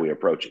kind of how we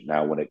approach it.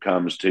 Now, when it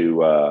comes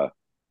to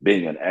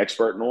being an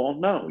expert in oil,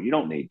 no, you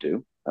don't need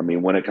to. I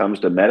mean, when it comes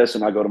to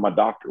medicine, I go to my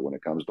doctor. When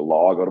it comes to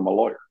law, I go to my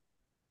lawyer.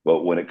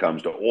 But when it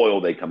comes to oil,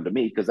 they come to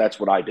me because that's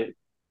what I do.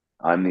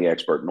 I'm the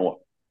expert in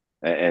oil.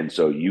 And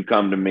so you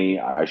come to me,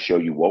 I show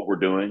you what we're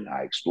doing,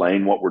 I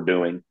explain what we're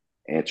doing,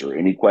 answer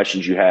any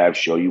questions you have,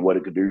 show you what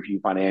it could do for you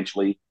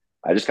financially.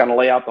 I just kind of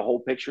lay out the whole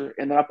picture,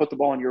 and then I put the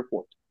ball in your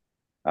court.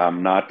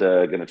 I'm not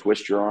going to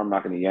twist your arm,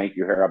 not going to yank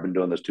your hair. I've been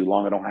doing this too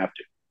long. I don't have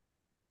to.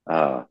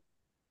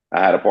 I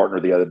had a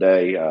partner the other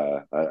day,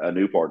 a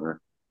new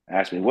partner,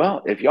 asked me,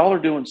 "Well, if y'all are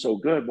doing so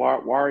good, why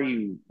are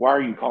you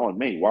calling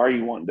me? Why are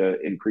you wanting to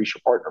increase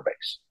your partner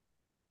base?"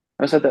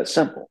 I said, "That's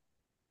simple."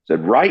 I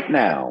said, "Right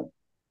now,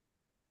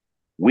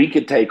 we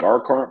could take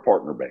our current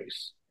partner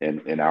base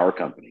in our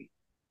company,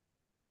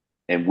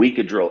 and we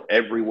could drill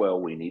every well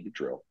we need to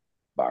drill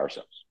by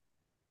ourselves.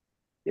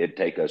 It'd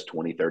take us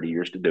 20, 30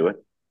 years to do it.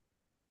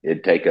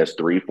 It'd take us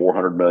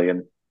 300-400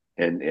 million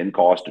in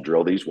cost to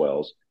drill these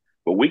wells,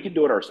 but we could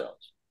do it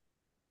ourselves.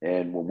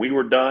 And when we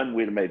were done,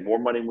 we'd have made more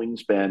money than we can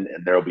spend,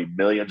 and there'll be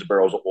millions of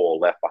barrels of oil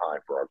left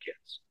behind for our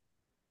kids.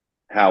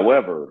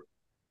 However,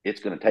 it's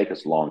going to take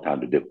us a long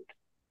time to do it.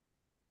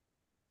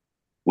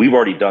 We've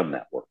already done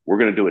that work. We're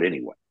going to do it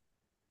anyway.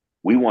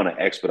 We want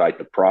to expedite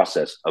the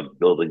process of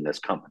building this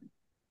company.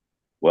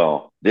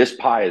 Well, this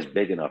pie is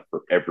big enough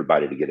for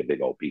everybody to get a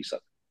big old piece of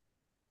it.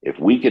 If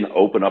we can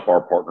open up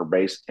our partner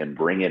base and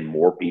bring in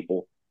more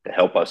people to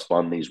help us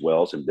fund these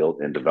wells and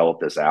build and develop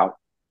this out,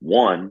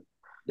 one,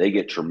 they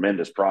get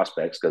tremendous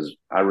prospects because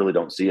I really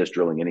don't see us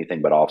drilling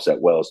anything but offset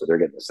wells. So they're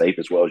getting the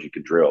safest wells you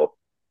could drill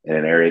in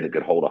an area that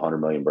could hold 100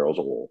 million barrels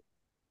of oil.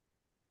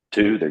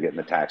 Two, they're getting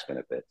the tax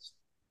benefits.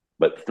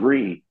 But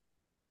three,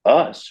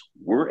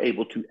 we're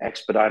able to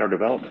expedite our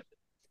development.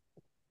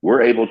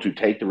 We're able to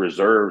take the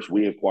reserves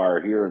we acquire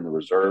here and the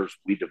reserves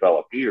we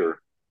develop here,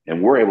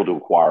 and we're able to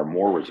acquire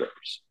more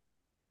reserves.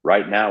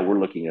 Right now, we're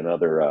looking at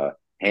another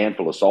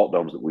handful of salt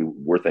domes that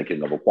we're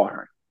thinking of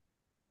acquiring.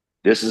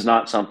 This is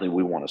not something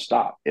we want to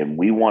stop. And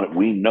we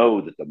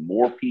know that the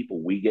more people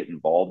we get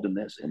involved in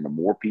this and the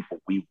more people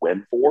we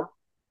win for,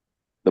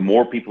 the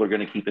more people are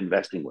going to keep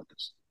investing with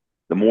us.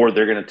 The more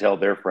they're going to tell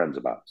their friends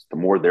about us, the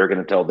more they're going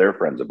to tell their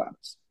friends about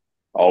us.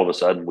 All of a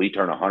sudden, we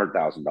turn a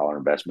 $100,000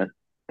 investment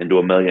into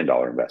 $1 million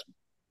investment.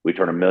 We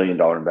turn $1 million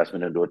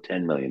investment into a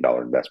 $10 million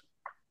investment.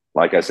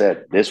 Like I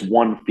said, this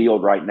one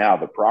field right now,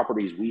 the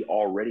properties we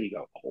already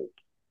hold,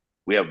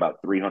 we have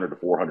about 300 to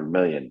 400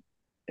 million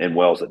in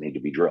wells that need to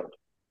be drilled.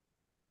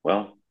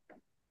 Well,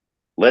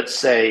 let's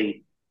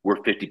say we're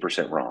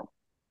 50% wrong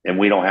and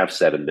we don't have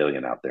 7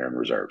 billion out there in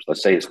reserves.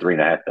 Let's say it's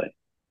 3.5 billion.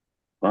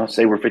 Well,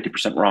 say we're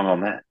 50% wrong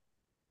on that.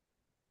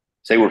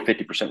 Say we're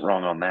 50%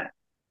 wrong on that.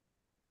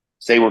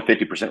 Say we're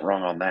 50%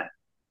 wrong on that.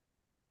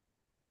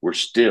 We're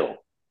still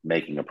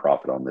making a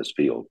profit on this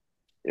field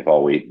if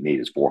all we need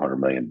is 400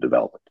 million to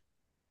develop it.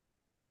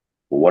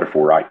 Well, what if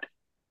we're right?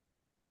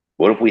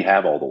 What if we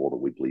have all the oil that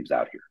we believe is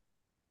out here?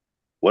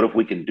 What if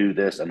we can do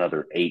this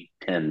another 8,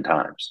 10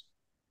 times?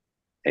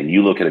 And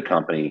you look at a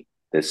company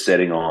that's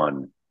sitting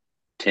on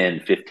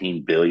 10,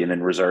 15 billion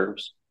in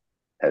reserves,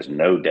 has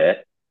no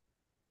debt,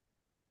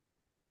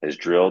 has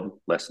drilled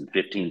less than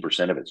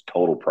 15% of its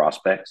total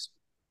prospects,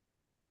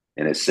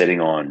 and is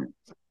sitting on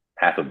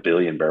 500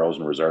 million barrels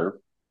in reserve.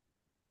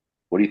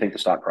 What do you think the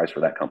stock price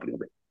for that company will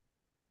be?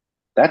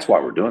 That's why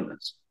we're doing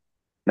this.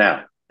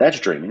 Now, that's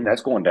dreaming.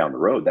 That's going down the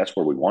road. That's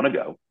where we want to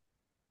go.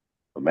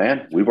 But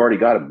man, we've already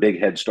got a big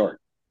head start.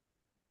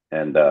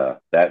 And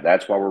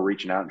that's why we're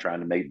reaching out and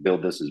trying to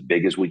build this as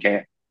big as we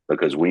can,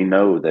 because we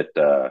know that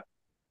the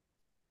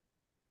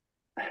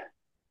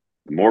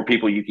more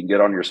people you can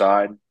get on your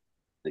side,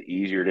 the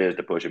easier it is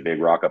to push a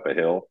big rock up a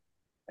hill.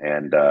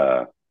 And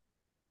to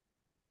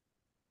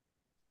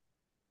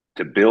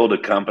build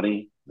a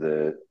company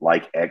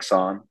like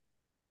Exxon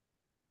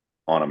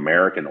on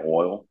American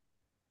oil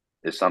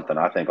is something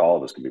I think all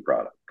of us can be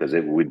proud of, because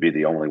we'd be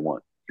the only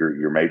one.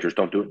 Your majors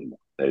don't do it anymore.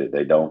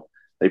 They don't.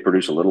 They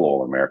produce a little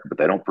oil in America, but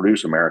they don't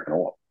produce American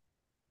oil.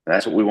 And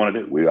that's what we want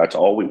to do. That's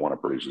all we want to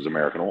produce is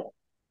American oil.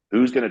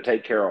 Who's going to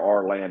take care of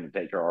our land and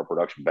take care of our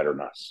production better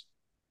than us?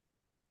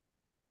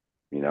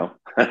 You know,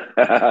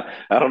 I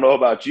don't know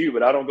about you,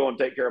 but I don't go and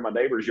take care of my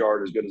neighbor's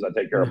yard as good as I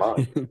take care of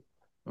mine.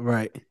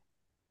 Right.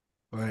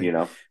 Right. You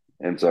know,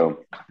 and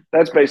so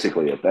that's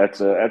basically it.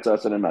 That's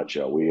us in a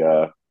nutshell.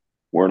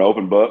 We're an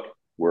open book.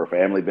 We're a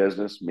family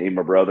business. Me and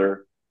my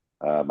brother.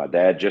 My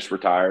dad just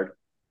retired.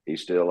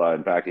 He's still,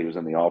 in fact, he was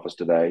in the office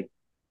today.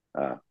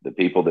 The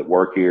people that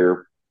work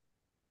here,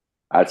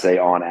 I'd say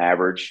on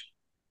average,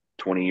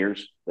 20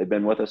 years they've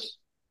been with us.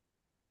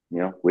 You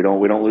know, we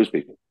don't lose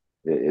people.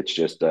 It's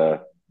just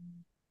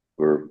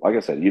we're, like I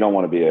said, you don't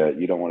want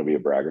to be a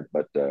braggart,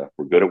 but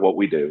we're good at what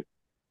we do,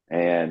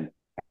 and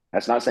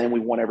that's not saying we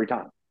won every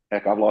time.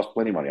 Heck, I've lost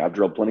plenty of money. I've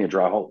drilled plenty of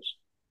dry holes,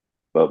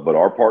 but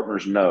our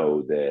partners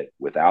know that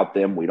without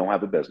them, we don't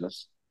have a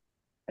business.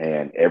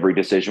 And every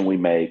decision we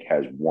make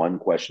has one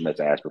question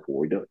that's asked before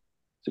we do it.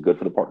 It's good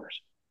for the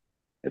partners.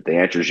 If the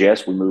answer is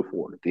yes, we move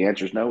forward. If the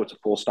answer is no, it's a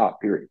full stop,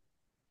 period.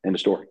 End of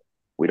story.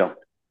 We don't,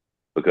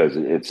 because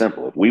it's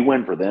simple. If we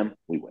win for them,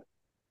 we win.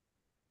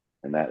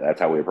 And that's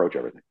how we approach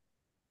everything.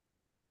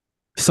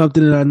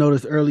 Something that I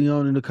noticed early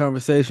on in the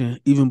conversation,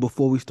 even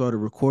before we started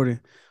recording,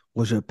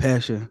 was your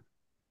passion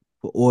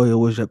for oil,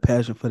 was your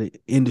passion for the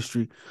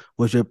industry,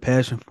 was your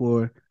passion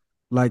for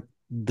like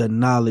the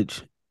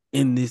knowledge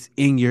in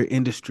your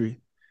industry.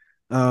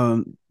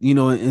 And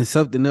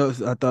something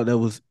else I thought that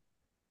was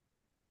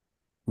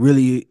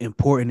really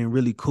important and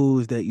really cool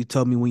is that you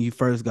told me when you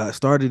first got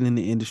started in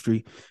the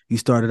industry, you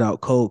started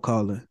out cold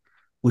calling,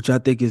 which I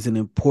think is an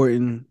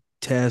important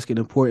task, an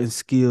important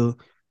skill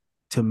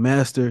to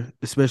master,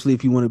 especially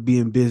if you want to be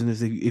in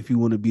business, if you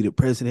want to be the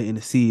president and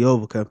the CEO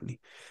of a company.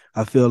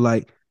 I feel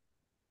like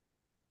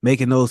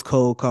making those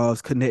cold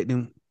calls,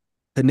 connecting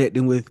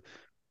with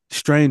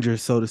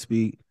strangers, so to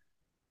speak,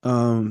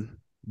 um,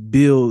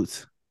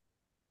 builds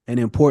an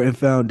important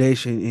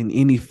foundation in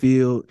any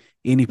field,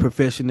 any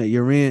profession that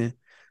you're in.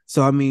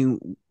 So, I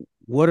mean,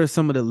 what are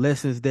some of the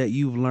lessons that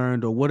you've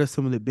learned, or what are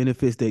some of the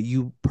benefits that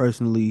you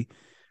personally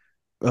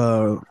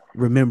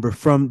remember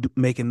from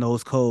making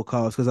those cold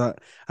calls? Because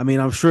I mean,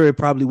 I'm sure it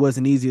probably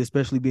wasn't easy,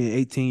 especially being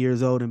 18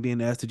 years old and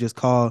being asked to just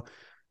call,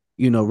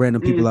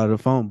 random people Mm. out of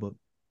the phone book.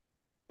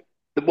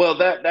 Well,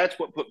 that's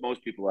what put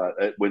most people out.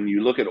 When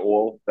you look at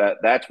oil,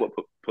 that's what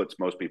puts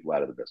most people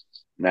out of the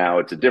business. Now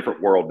it's a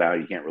different world now.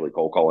 You can't really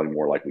cold call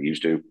anymore like we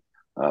used to,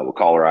 with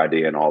caller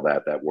ID and all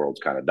that. That world's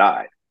kind of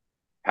died.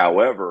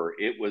 However,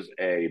 it was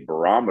a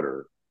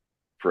barometer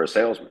for a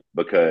salesman,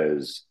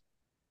 because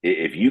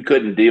if you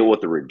couldn't deal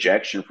with the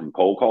rejection from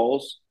cold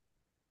calls,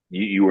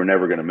 you were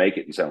never going to make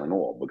it in selling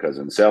oil, because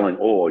in selling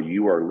oil,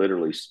 you are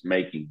literally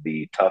making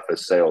the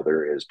toughest sale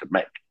there is to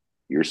make.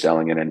 You're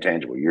selling an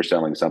intangible. You're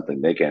selling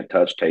something they can't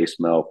touch, taste,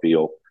 smell,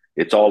 feel.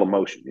 It's all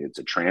emotion. It's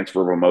a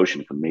transfer of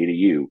emotion from me to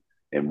you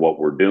and what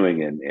we're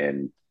doing.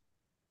 And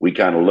we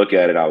kind of look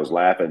at it. I was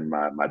laughing.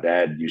 My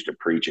dad used to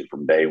preach it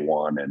from day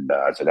one. And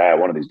I said,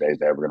 one of these days,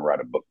 Dad, we're going to write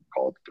a book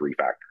called The Three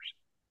Factors.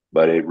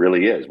 But it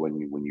really is, when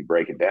you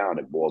break it down,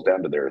 it boils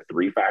down to there are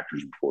three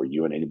factors before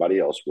you and anybody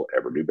else will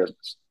ever do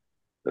business.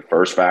 The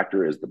first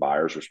factor is the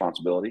buyer's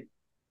responsibility.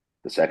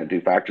 The second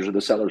two factors are the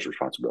seller's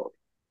responsibility.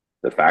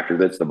 The factor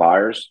that's the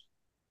buyer's,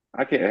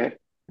 I can't, hey,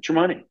 it's your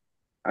money.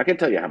 I can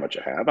tell you how much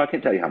I have. I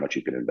can tell you how much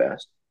you can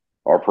invest.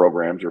 Our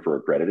programs are for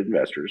accredited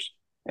investors,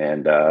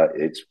 and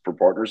it's for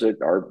partners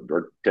that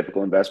our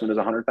typical investment is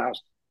 100,000.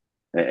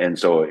 And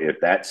so if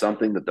that's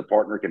something that the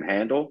partner can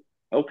handle,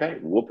 okay,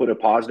 we'll put a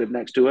positive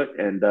next to it,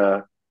 and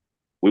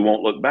we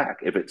won't look back.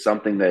 If it's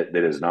something that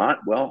is not,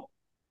 well,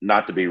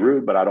 not to be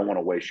rude, but I don't want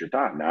to waste your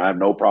time. Now, I have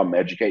no problem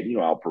educating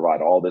you. I'll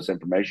provide all this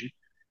information.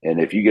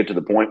 And if you get to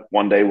the point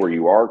one day where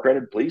you are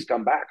accredited, please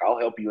come back. I'll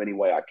help you any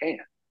way I can.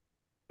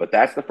 But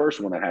that's the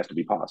first one that has to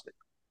be positive.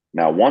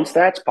 Now, once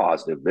that's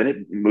positive, then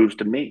it moves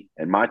to me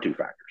and my two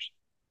factors.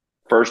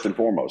 First and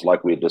foremost,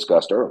 like we had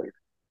discussed earlier,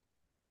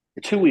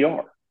 it's who we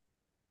are.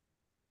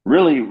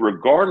 Really,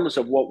 regardless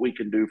of what we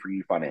can do for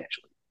you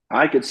financially.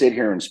 I could sit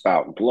here and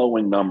spout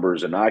glowing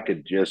numbers, and I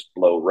could just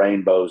blow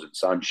rainbows and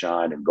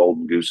sunshine and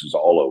golden gooses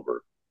all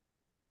over.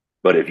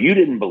 But if you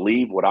didn't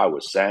believe what I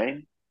was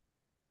saying,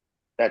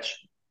 that's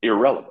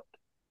irrelevant.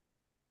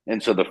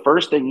 And so the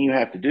first thing you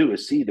have to do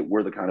is see that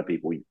we're the kind of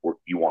people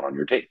you want on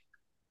your team.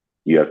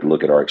 You have to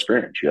look at our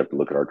experience. You have to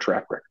look at our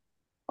track record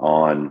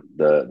on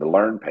the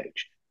learn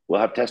page. We'll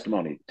have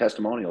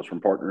testimonials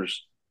from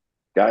partners,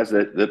 guys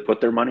that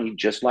put their money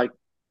just like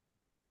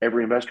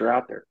every investor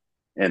out there.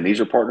 And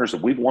these are partners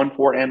that we've won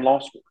for and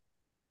lost for.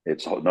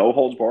 It's no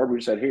holds barred.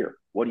 We said, here,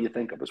 what do you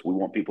think of us? We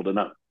want people to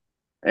know.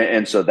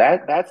 And so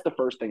that's the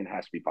first thing that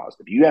has to be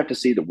positive. You have to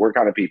see that we're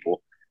kind of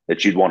people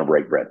that you'd want to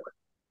break bread with.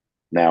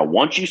 Now,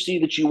 once you see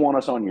that you want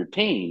us on your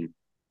team,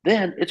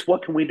 then it's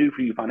what can we do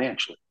for you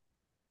financially?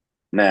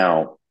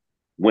 Now,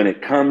 when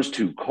it comes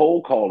to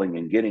cold calling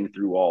and getting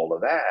through all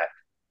of that,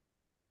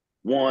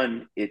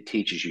 one, it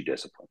teaches you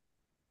discipline,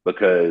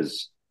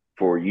 because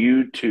for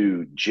you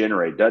to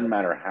generate, doesn't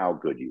matter how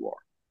good you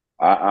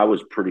are. I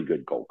was pretty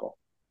good cold call,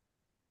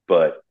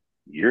 but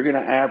you're going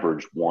to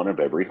average one of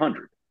every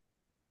 100.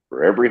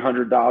 For every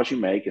 $100 you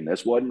make, and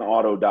this wasn't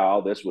auto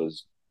dial, this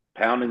was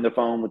pounding the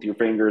phone with your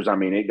fingers. I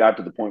mean, it got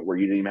to the point where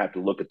you didn't even have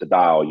to look at the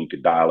dial. You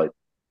could dial it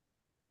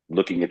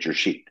looking at your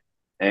sheet.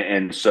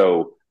 And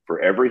so for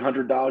every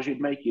 $100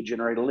 you'd make, you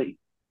generate a lead.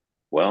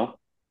 Well,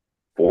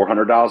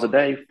 $400 a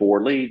day,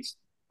 4 leads.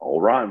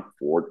 All right,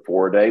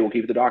 four a day will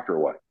keep the doctor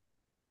away.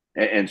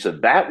 And so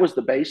that was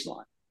the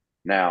baseline.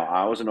 Now,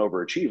 I was an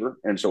overachiever,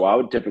 and so I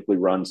would typically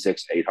run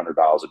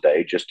 $600-800 a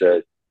day just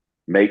to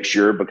make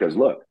sure, because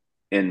look,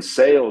 in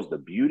sales, the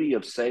beauty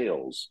of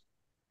sales,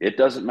 it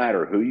doesn't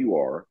matter who you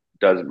are,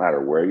 doesn't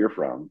matter where you're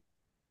from,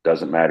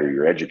 doesn't matter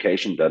your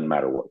education, doesn't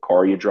matter what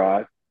car you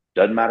drive,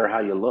 doesn't matter how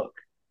you look.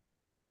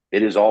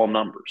 It is all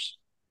numbers.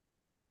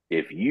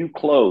 If you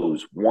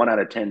close 1 out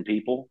of 10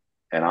 people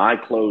and I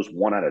close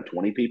 1 out of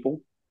 20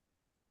 people,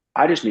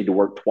 I just need to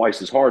work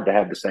twice as hard to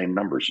have the same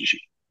numbers as you.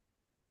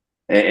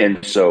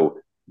 And so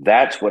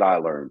that's what I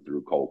learned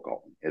through cold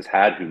calling, is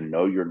how to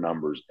know your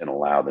numbers and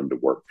allow them to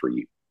work for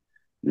you.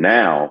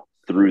 Now,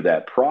 through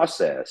that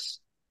process,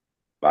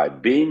 by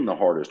being the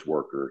hardest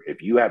worker,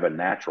 if you have a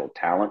natural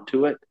talent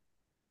to it,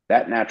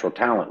 that natural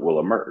talent will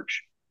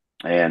emerge.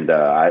 And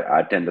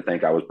I tend to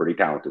think I was pretty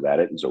talented at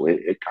it. And so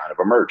it kind of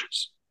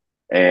emerges.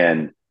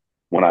 And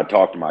when I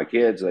talk to my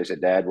kids, they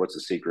said, Dad, what's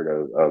the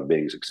secret of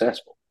being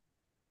successful?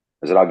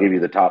 I said, I'll give you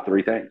the top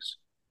three things: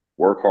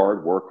 work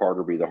hard,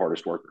 or be the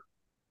hardest worker.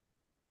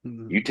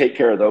 Mm-hmm. You take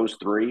care of those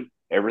three,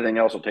 everything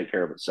else will take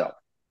care of itself.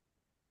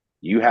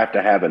 You have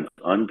to have an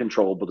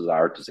uncontrollable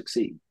desire to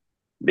succeed.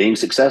 Being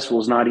successful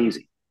is not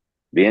easy.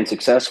 Being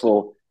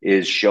successful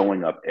is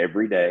showing up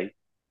every day.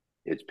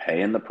 It's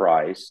paying the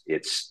price.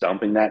 It's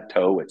stumping that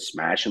toe. It's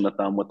smashing the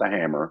thumb with the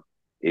hammer.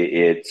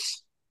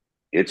 It's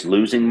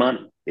losing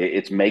money.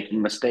 It's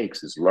making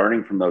mistakes. It's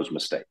learning from those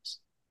mistakes.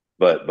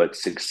 But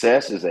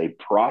success is a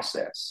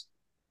process,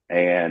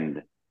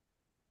 and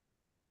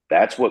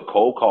that's what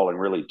cold calling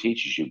really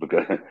teaches you.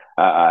 Because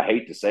I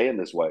hate to say it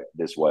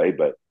this way,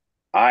 but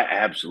I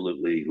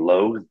absolutely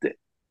loathed it.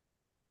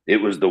 It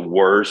was the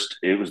worst.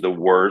 It was the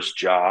worst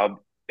job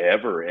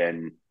ever,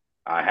 and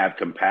I have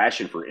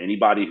compassion for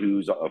anybody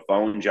who's a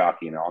phone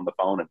jockey and on the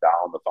phone and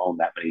dialing the phone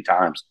that many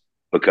times,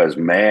 because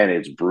man,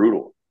 it's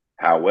brutal.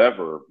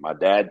 However, my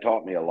dad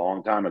taught me a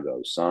long time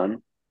ago,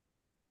 son,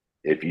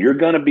 if you're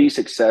going to be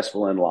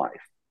successful in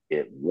life,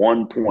 at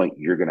one point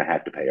you're going to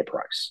have to pay a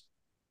price.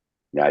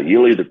 Now,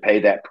 you'll either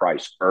pay that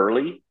price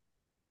early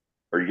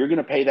or you're going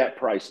to pay that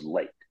price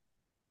late.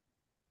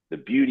 The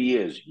beauty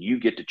is you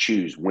get to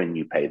choose when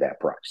you pay that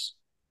price.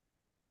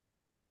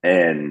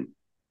 And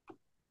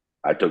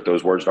I took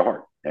those words to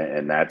heart.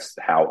 And that's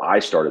how I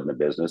started in the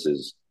business.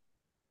 Is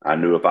I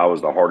knew if I was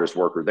the hardest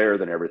worker there,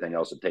 then everything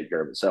else would take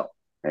care of itself.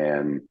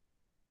 And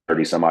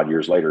 30 some odd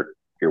years later,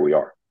 here we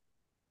are.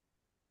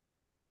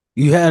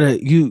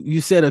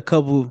 You said a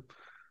couple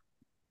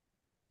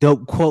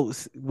dope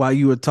quotes while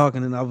you were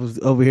talking, and I was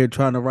over here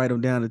trying to write them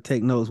down to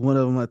take notes. One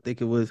of them, I think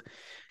it was,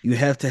 you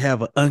have to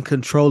have an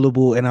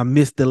uncontrollable, and I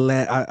missed the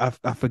last.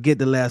 I forget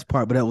the last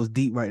part, but that was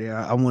deep right there.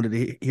 I wanted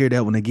to hear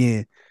that one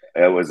again.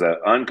 It was an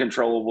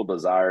uncontrollable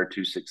desire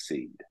to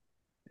succeed.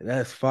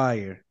 That's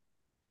fire.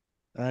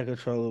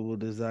 Uncontrollable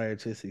desire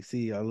to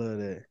succeed. I love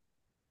that.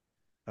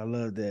 I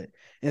love that.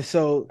 And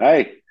so,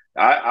 Hey,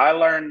 I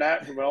learned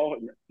that from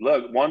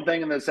look, one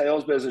thing in the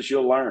sales business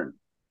you'll learn,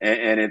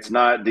 and it's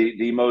not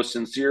the most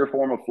sincere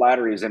form of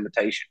flattery is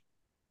imitation.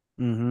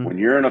 mm-hmm. When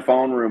you're in a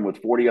phone room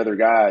with 40 other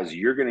guys,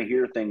 you're going to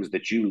hear things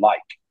that you like.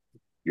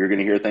 You're going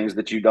to hear things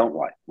that you don't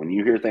like. When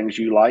you hear things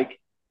you like,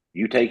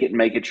 you take it and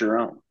make it your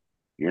own.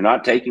 You're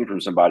not taking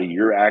from somebody.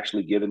 You're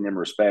actually giving them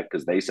respect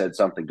because they said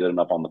something good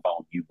enough on the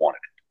phone. You wanted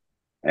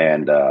it.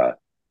 And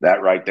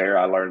that right there,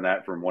 I learned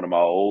that from one of my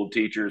old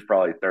teachers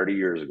probably 30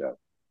 years ago.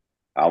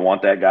 I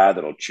want that guy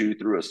that'll chew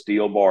through a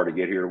steel bar to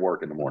get here to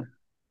work in the morning.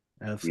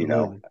 You know,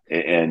 Absolutely.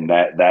 and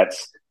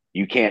that's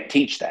you can't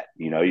teach that.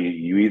 You know,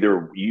 you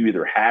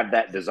either have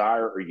that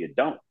desire or you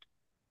don't.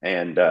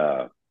 And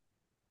I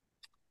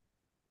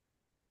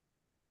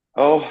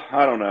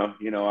don't know.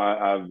 You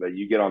know,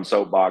 you get on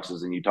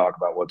soapboxes and you talk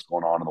about what's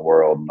going on in the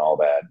world and all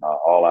that.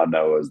 All I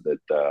know is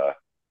that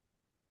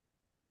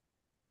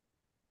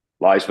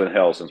life's been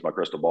hell since my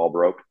crystal ball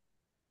broke,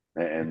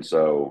 and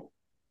so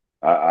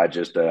I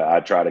just I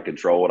try to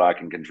control what I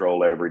can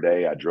control every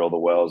day. I drill the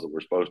wells that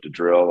we're supposed to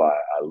drill.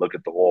 I look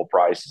at the oil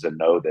prices and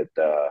know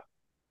that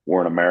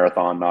we're in a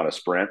marathon, not a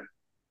sprint,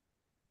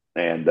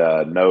 and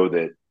know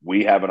that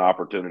we have an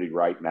opportunity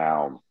right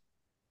now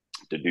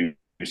to do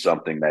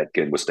something that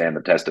can withstand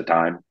the test of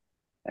time.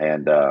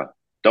 And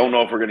don't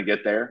know if we're going to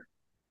get there,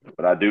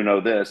 but I do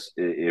know this: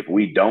 if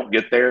we don't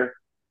get there,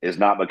 is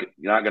not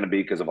going to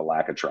be because of a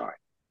lack of trying.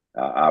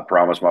 I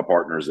promised my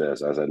partners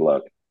this. I said,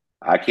 look,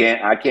 I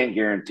can't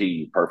guarantee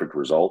you perfect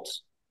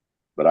results,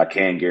 but I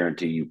can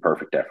guarantee you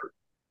perfect effort.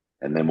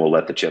 And then we'll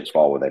let the chips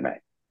fall where they may.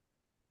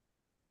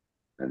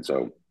 And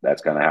so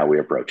that's kind of how we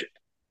approach it.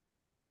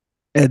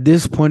 At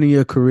this point in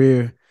your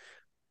career,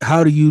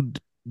 how do you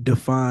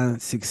define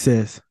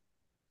success?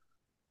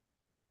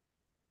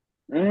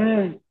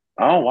 Oh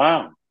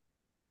wow.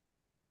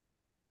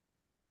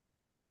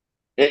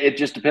 It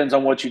just depends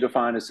on what you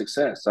define as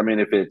success. I mean,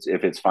 if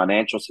it's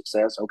financial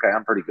success, okay,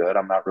 I'm pretty good.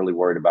 I'm not really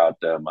worried about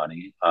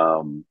money.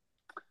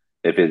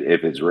 If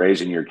it's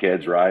raising your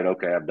kids right,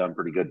 okay, I've done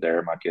pretty good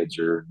there. My kids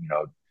are,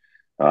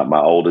 my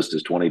oldest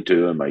is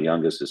 22 and my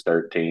youngest is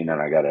 13,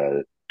 and I got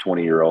a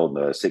 20-year-old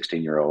and a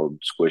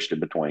 16-year-old squished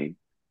in between.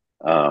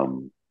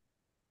 Um,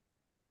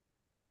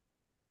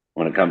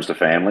 when it comes to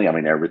family, I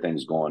mean,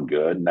 everything's going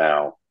good.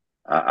 Now,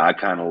 I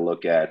kind of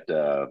look at,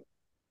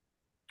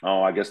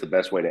 I guess the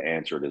best way to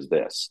answer it is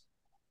this.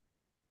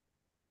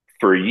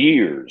 For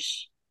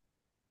years,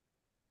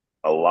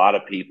 a lot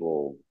of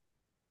people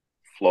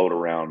float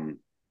around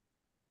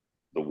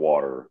the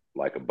water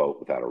like a boat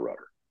without a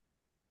rudder.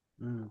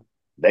 Mm.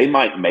 They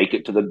might make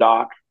it to the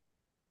dock,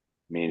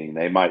 meaning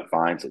they might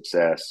find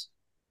success,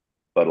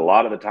 but a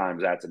lot of the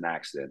times that's an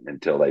accident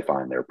until they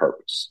find their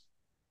purpose.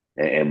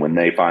 And when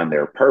they find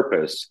their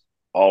purpose,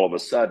 all of a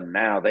sudden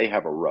now they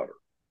have a rudder.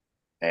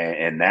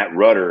 and that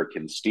rudder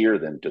can steer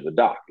them to the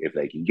dock if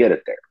they can get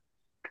it there.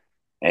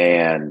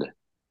 And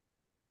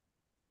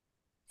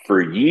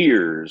for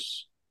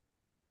years,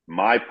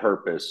 my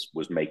purpose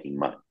was making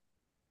money.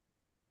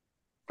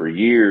 For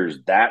years,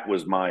 that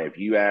was if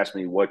you ask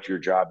me what your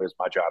job is,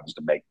 my job is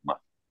to make money.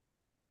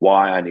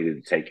 Why? I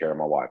needed to take care of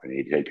my wife. I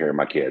needed to take care of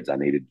my kids. I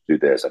needed to do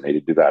this. I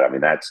needed to do that. I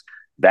mean,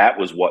 that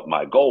was what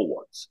my goal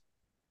was.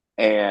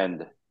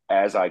 And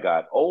as I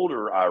got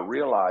older, I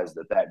realized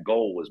that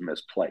goal was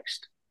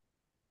misplaced.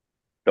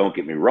 Don't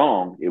get me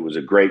wrong. It was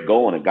a great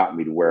goal and it got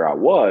me to where I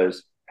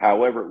was.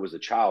 However, it was a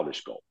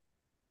childish goal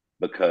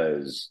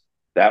because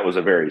that was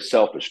a very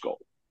selfish goal.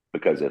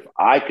 Because if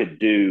I could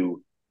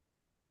do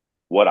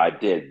what I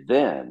did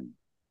then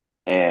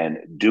and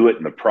do it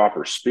in the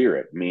proper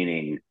spirit,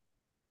 meaning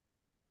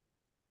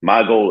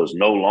my goal is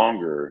no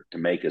longer to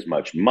make as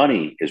much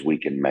money as we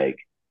can make.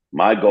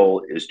 My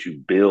goal is to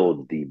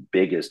build the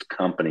biggest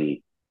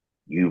company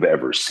you've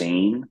ever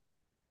seen.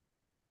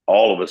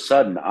 All of a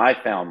sudden, I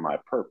found my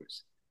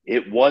purpose.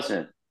 It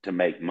wasn't to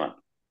make money.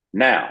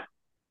 Now,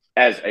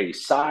 as a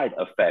side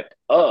effect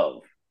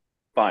of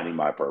finding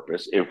my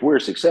purpose, if we're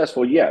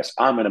successful, yes,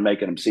 I'm going to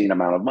make an obscene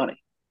amount of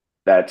money.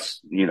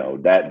 That's,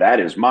 that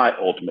is my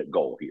ultimate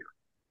goal here.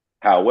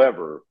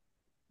 However,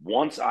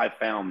 once I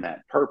found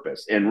that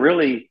purpose, and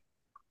really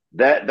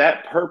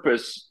that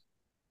purpose,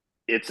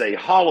 it's a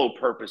hollow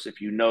purpose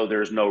if you know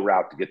there's no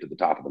route to get to the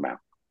top of the mountain.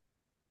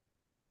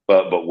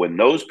 But when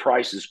those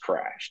prices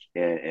crashed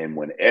and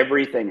when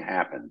everything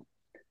happened,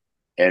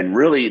 and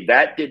really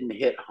that didn't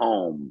hit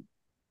home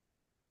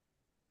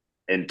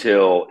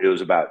until it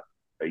was about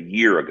a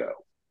year ago.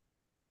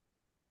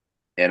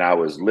 And I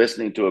was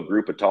listening to a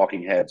group of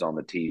talking heads on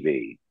the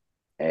TV,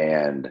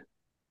 and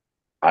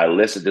I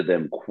listened to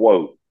them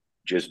quote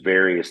just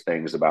various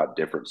things about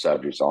different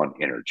subjects on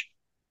energy,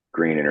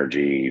 green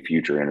energy,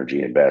 future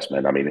energy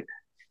investment. I mean,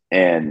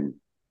 and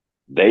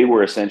they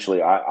were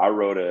essentially, I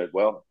wrote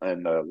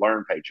in the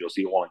Learn page, you'll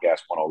see Oil and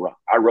Gas 101.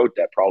 I wrote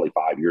that probably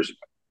 5 years ago,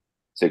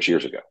 6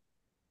 years ago.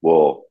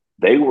 Well,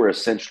 they were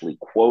essentially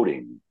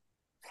quoting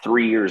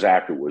 3 years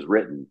after it was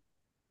written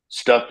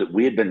stuff that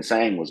we had been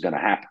saying was going to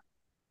happen.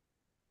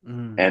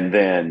 And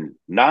then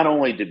not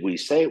only did we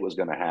say it was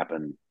going to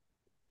happen,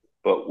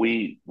 but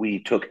we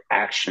took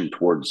action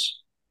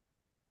towards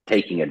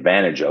taking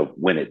advantage of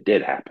when it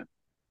did happen.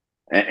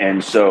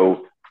 And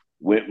so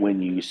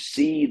when you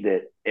see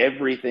that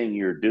everything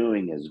you're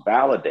doing is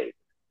validated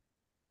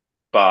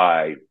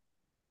by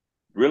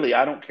really,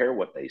 I don't care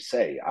what they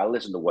say. I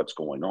listen to what's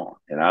going on,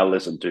 and I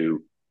listen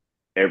to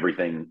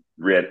everything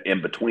read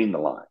in between the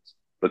lines,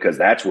 because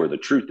that's where the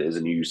truth is,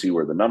 and you see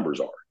where the numbers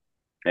are.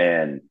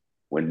 And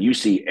when you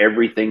see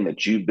everything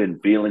that you've been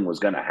feeling was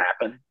going to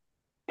happen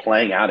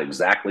playing out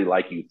exactly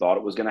like you thought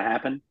it was going to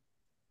happen,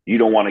 you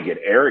don't want to get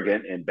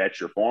arrogant and bet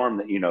your farm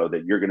that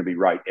that you're going to be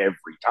right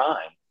every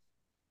time.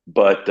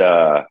 But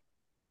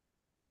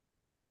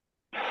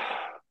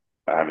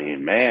I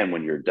mean, man,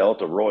 when you're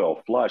dealt a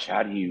royal flush,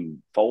 how do you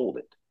fold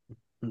it?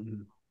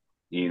 Mm-hmm.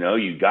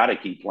 You got to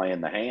keep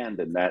playing the hand,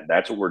 and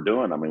that's what we're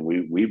doing. I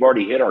mean, we've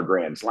already hit our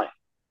grand slam,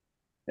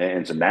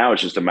 and so now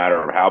it's just a matter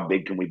of how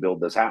big can we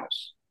build this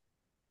house.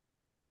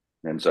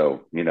 And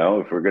so,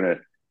 if we're gonna,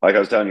 like I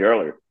was telling you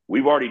earlier,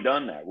 we've already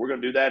done that. We're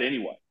gonna do that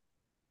anyway.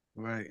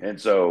 Right.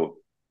 And so,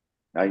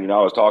 now,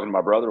 I was talking to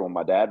my brother when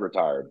my dad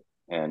retired,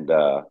 and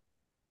my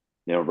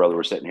brother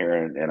was sitting here,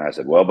 and I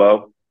said, "Well,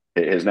 Bo,"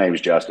 his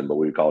name's Justin, but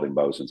we called him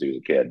Bo since he was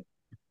a kid.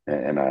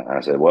 And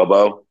I said, "Well,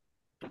 Bo,"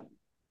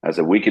 I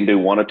said, "we can do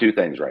one of two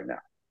things right now."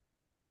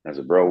 I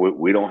said, "Bro,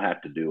 we don't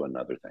have to do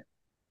another thing."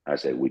 I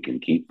said, "We can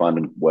keep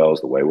funding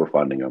wells the way we're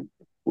funding them.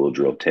 We'll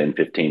drill 10,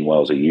 15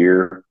 wells a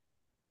year,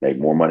 make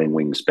more money than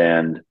we can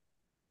spend,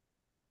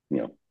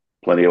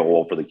 plenty of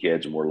oil for the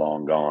kids, and we're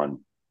long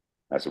gone."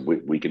 I said,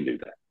 we can do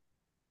that.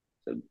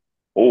 I said,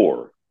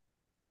 or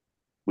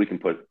we can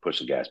push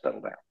the gas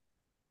pedal down.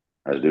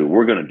 I said, "Dude,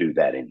 we're going to do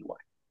that anyway."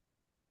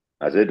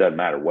 I said, "It doesn't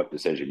matter what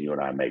decision you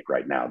and I make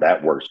right now.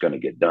 That work's going to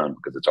get done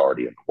because it's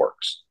already in the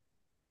works.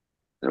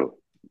 So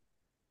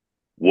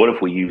what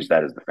if we use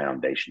that as the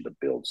foundation to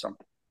build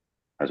something?"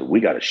 I said, "We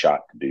got a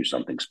shot to do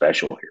something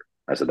special here."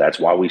 I said, "That's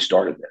why we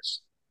started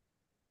this."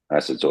 I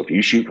said, "So if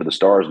you shoot for the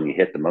stars and you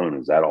hit the moon,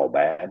 is that all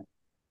bad?"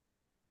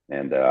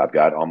 And I've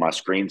got on my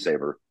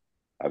screensaver,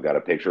 I've got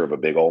a picture of a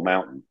big old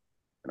mountain.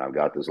 And I've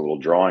got this little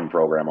drawing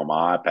program on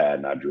my iPad,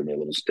 and I drew me a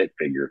little stick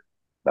figure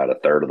about a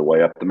third of the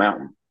way up the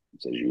mountain.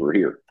 It says, "You were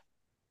here."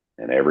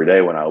 And every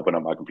day when I open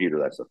up my computer,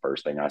 that's the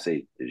first thing I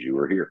see is "You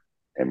were here."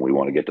 And we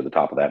want to get to the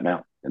top of that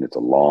mountain. And it's a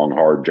long,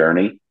 hard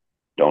journey.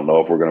 Don't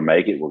know if we're going to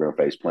make it. We're going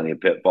to face plenty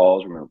of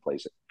pitfalls. We're going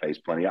to face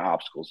plenty of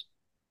obstacles.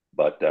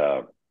 But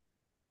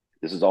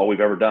this is all we've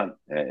ever done.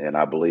 And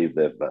I believe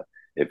that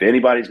if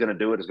anybody's going to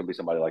do it, it's going to be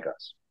somebody like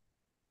us.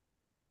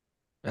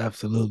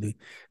 Absolutely.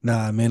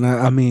 Nah, man.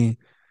 I mean,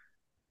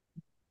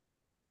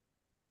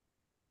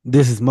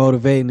 this is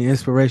motivating and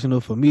inspirational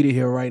for me to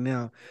hear right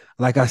now.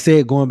 Like I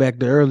said, going back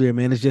to earlier,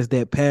 man, it's just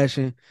that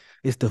passion.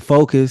 It's the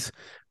focus.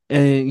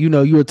 And,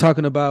 you were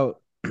talking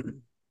about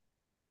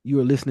you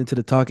were listening to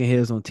the talking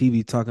heads on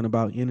TV talking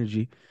about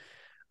energy.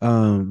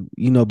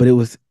 But it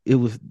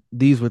was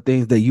these were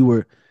things that you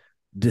were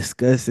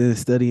discussing,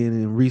 studying,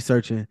 and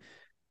researching,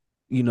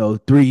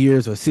 3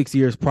 years or 6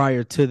 years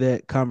prior to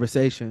that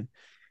conversation.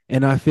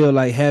 And I feel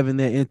like having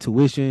that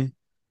intuition,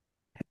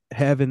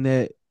 having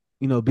that,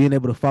 being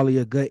able to follow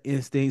your gut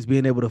instincts,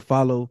 being able to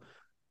follow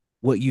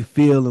what you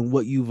feel and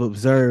what you've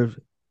observed,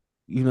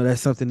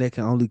 that's something that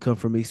can only come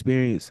from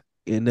experience.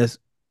 And that's,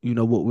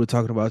 what we're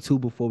talking about too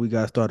before we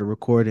got started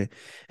recording.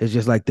 It's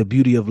just like the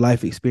beauty of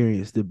life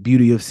experience, the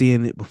beauty of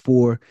seeing it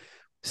before.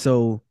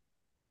 So,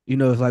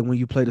 it's like when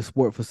you play the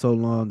sport for so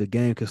long, the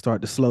game can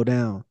start to slow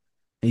down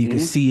and you can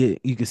Mm-hmm. see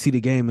it, you can see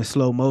the game in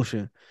slow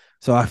motion.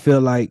 So I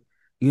feel like,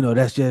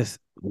 that's just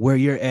where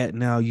you're at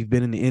now. You've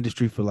been in the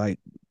industry for like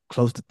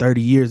close to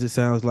 30 years, it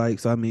sounds like.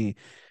 So I mean,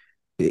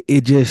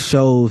 it just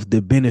shows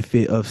the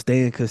benefit of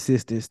staying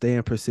consistent,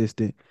 staying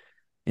persistent,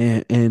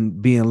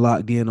 and being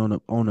locked in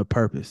on a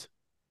purpose.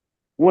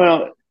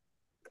 Well,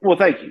 well,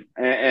 thank you.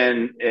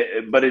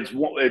 But it's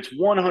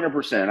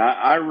 100%.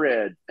 I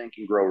read Think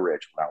and Grow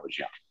Rich when I was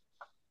young,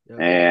 Yep.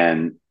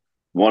 and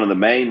one of the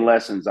main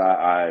lessons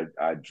I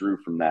drew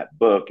from that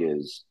book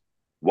is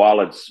while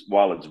it's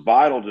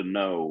vital to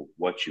know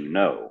what you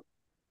know,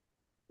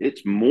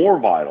 it's more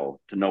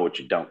vital to know what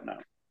you don't know.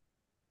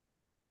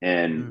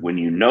 And Mm. when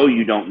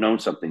you don't know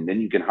something,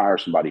 then you can hire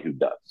somebody who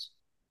does.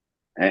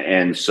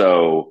 And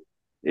so,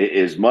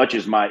 as much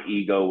as my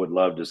ego would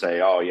love to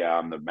say, "Oh yeah,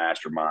 I'm the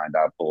mastermind.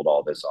 I pulled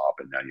all this off,"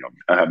 and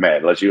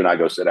man, let's you and I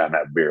go sit down and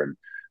have a beer, and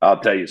I'll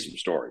tell you some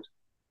stories.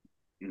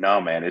 No,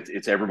 man,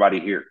 it's everybody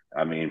here.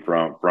 I mean,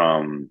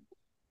 from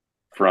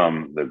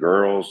the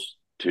girls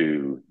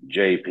to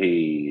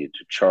JP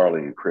to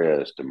Charlie and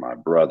Chris to my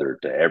brother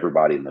to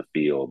everybody in the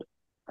field.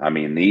 I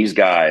mean, these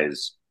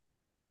guys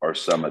are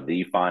some of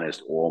the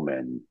finest oil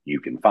men you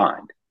can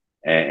find,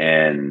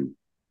 and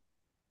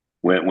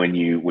when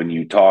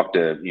you talk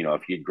to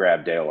if you'd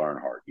grab Dale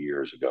Earnhardt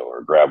years ago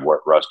or grab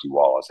Rusty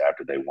Wallace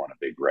after they won a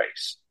big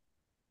race,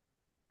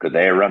 could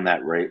they have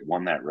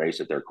won that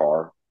race if their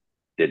car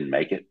didn't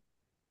make it?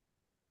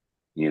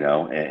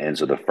 And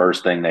so the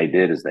first thing they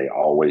did is they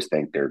always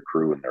thanked their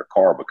crew and their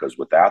car, because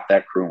without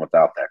that crew and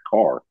without that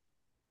car,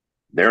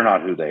 they're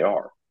not who they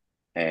are.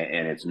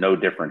 And it's no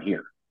different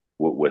here.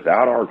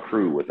 Without our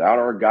crew, without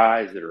our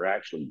guys that are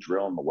actually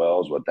drilling the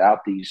wells,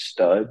 without these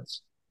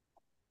studs,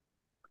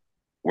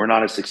 we're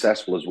not as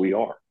successful as we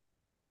are.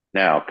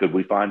 Now, could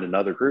we find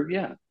another crew?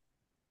 Yeah.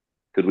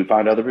 Could we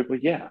find other people?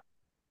 Yeah.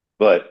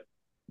 But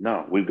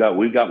no, we've got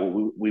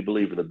what we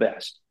believe are the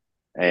best.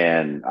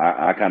 And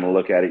I kind of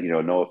look at it,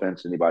 no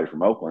offense to anybody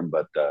from Oakland,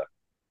 but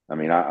I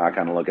mean, I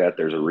kind of look at it,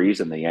 there's a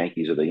reason the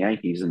Yankees are the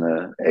Yankees and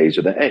the A's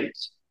are the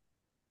A's.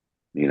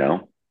 You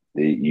know,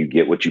 you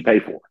get what you pay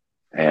for.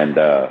 And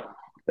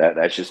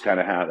that's just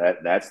kind of how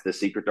that's the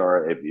secret to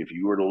our, if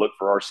you were to look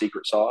for our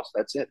secret sauce,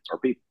 that's it. It's our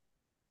people.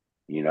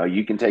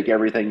 You can take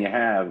everything you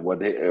have. I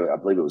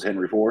believe it was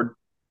Henry Ford.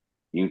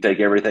 You can take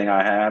everything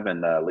I have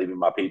and leave me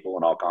my people,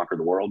 and I'll conquer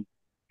the world.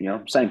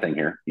 Same thing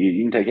here.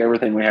 You can take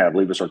everything we have,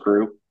 leave us our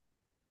crew,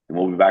 and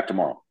we'll be back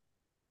tomorrow.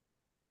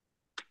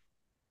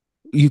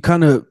 You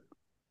kind of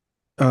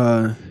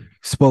uh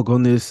spoke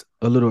on this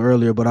a little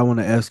earlier, but I want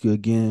to ask you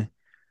again.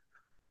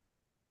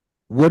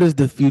 What does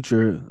the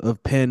future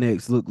of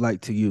Panex look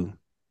like to you?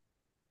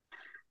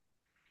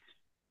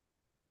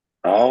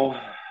 Oh,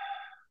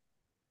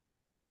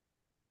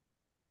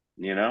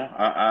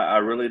 I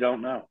really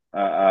don't know.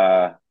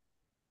 I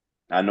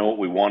know what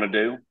we want to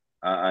do.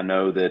 I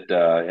know that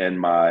in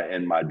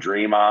my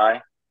dream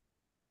eye,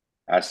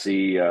 I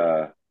see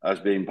us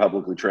being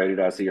publicly traded.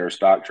 I see our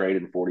stock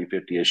trading 40,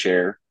 50 a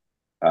share.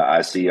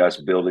 I see us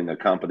building a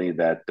company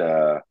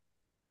that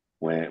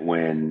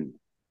when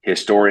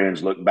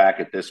historians look back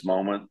at this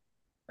moment,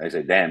 they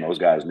say, "Damn, those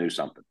guys knew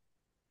something."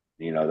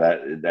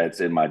 That's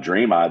in my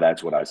dream eye.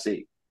 That's what I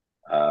see.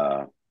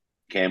 Uh,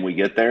 can we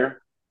get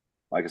there?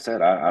 Like I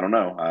said, I don't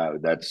know.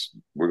 That's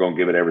We're going to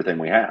give it everything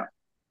we have.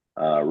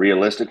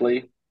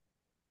 Realistically,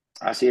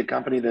 I see a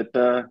company that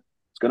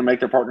is going to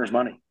make their partners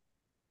money.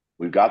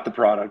 We've got the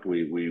product.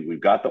 We've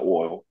got the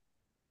oil.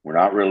 We're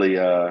not really.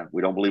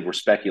 We don't believe we're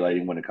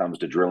speculating when it comes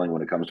to drilling.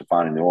 When it comes to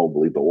finding the oil, we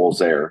believe the oil's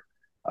there.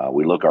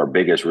 We look. Our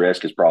biggest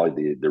risk is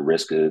probably the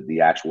risk of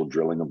the actual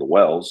drilling of the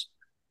wells,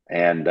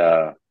 and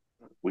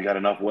we got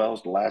enough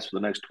wells to last for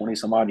the next 20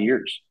 some odd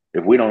years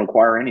if we don't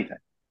acquire anything.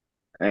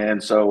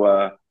 And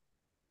so,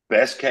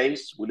 best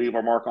case, we leave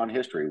our mark on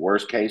history.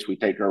 Worst case, we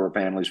take care of our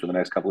families for the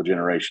next couple of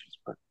generations.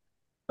 But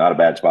not a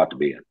bad spot to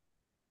be in.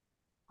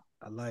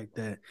 I like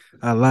that.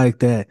 I like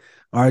that.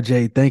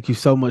 RJ, thank you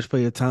so much for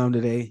your time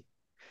today.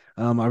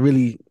 I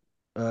really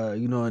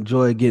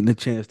enjoy getting the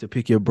chance to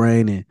pick your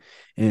brain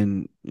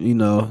and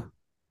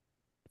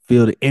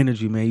feel the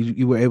energy, man.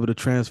 You were able to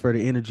transfer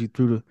the energy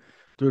through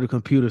the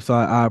computer. So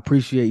I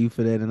appreciate you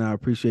for that, and I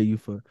appreciate you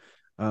for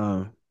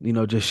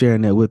just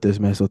sharing that with us,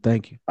 man. So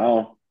thank you.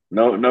 Oh,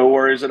 no, no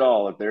worries at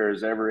all. If there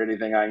is ever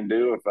anything I can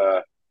do, if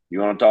you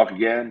want to talk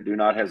again, do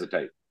not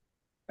hesitaate.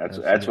 That's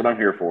what Absolutely. I'm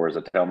here for. Is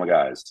I tell my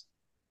guys.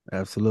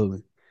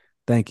 Absolutely.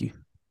 Thank you.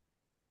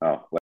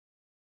 Oh,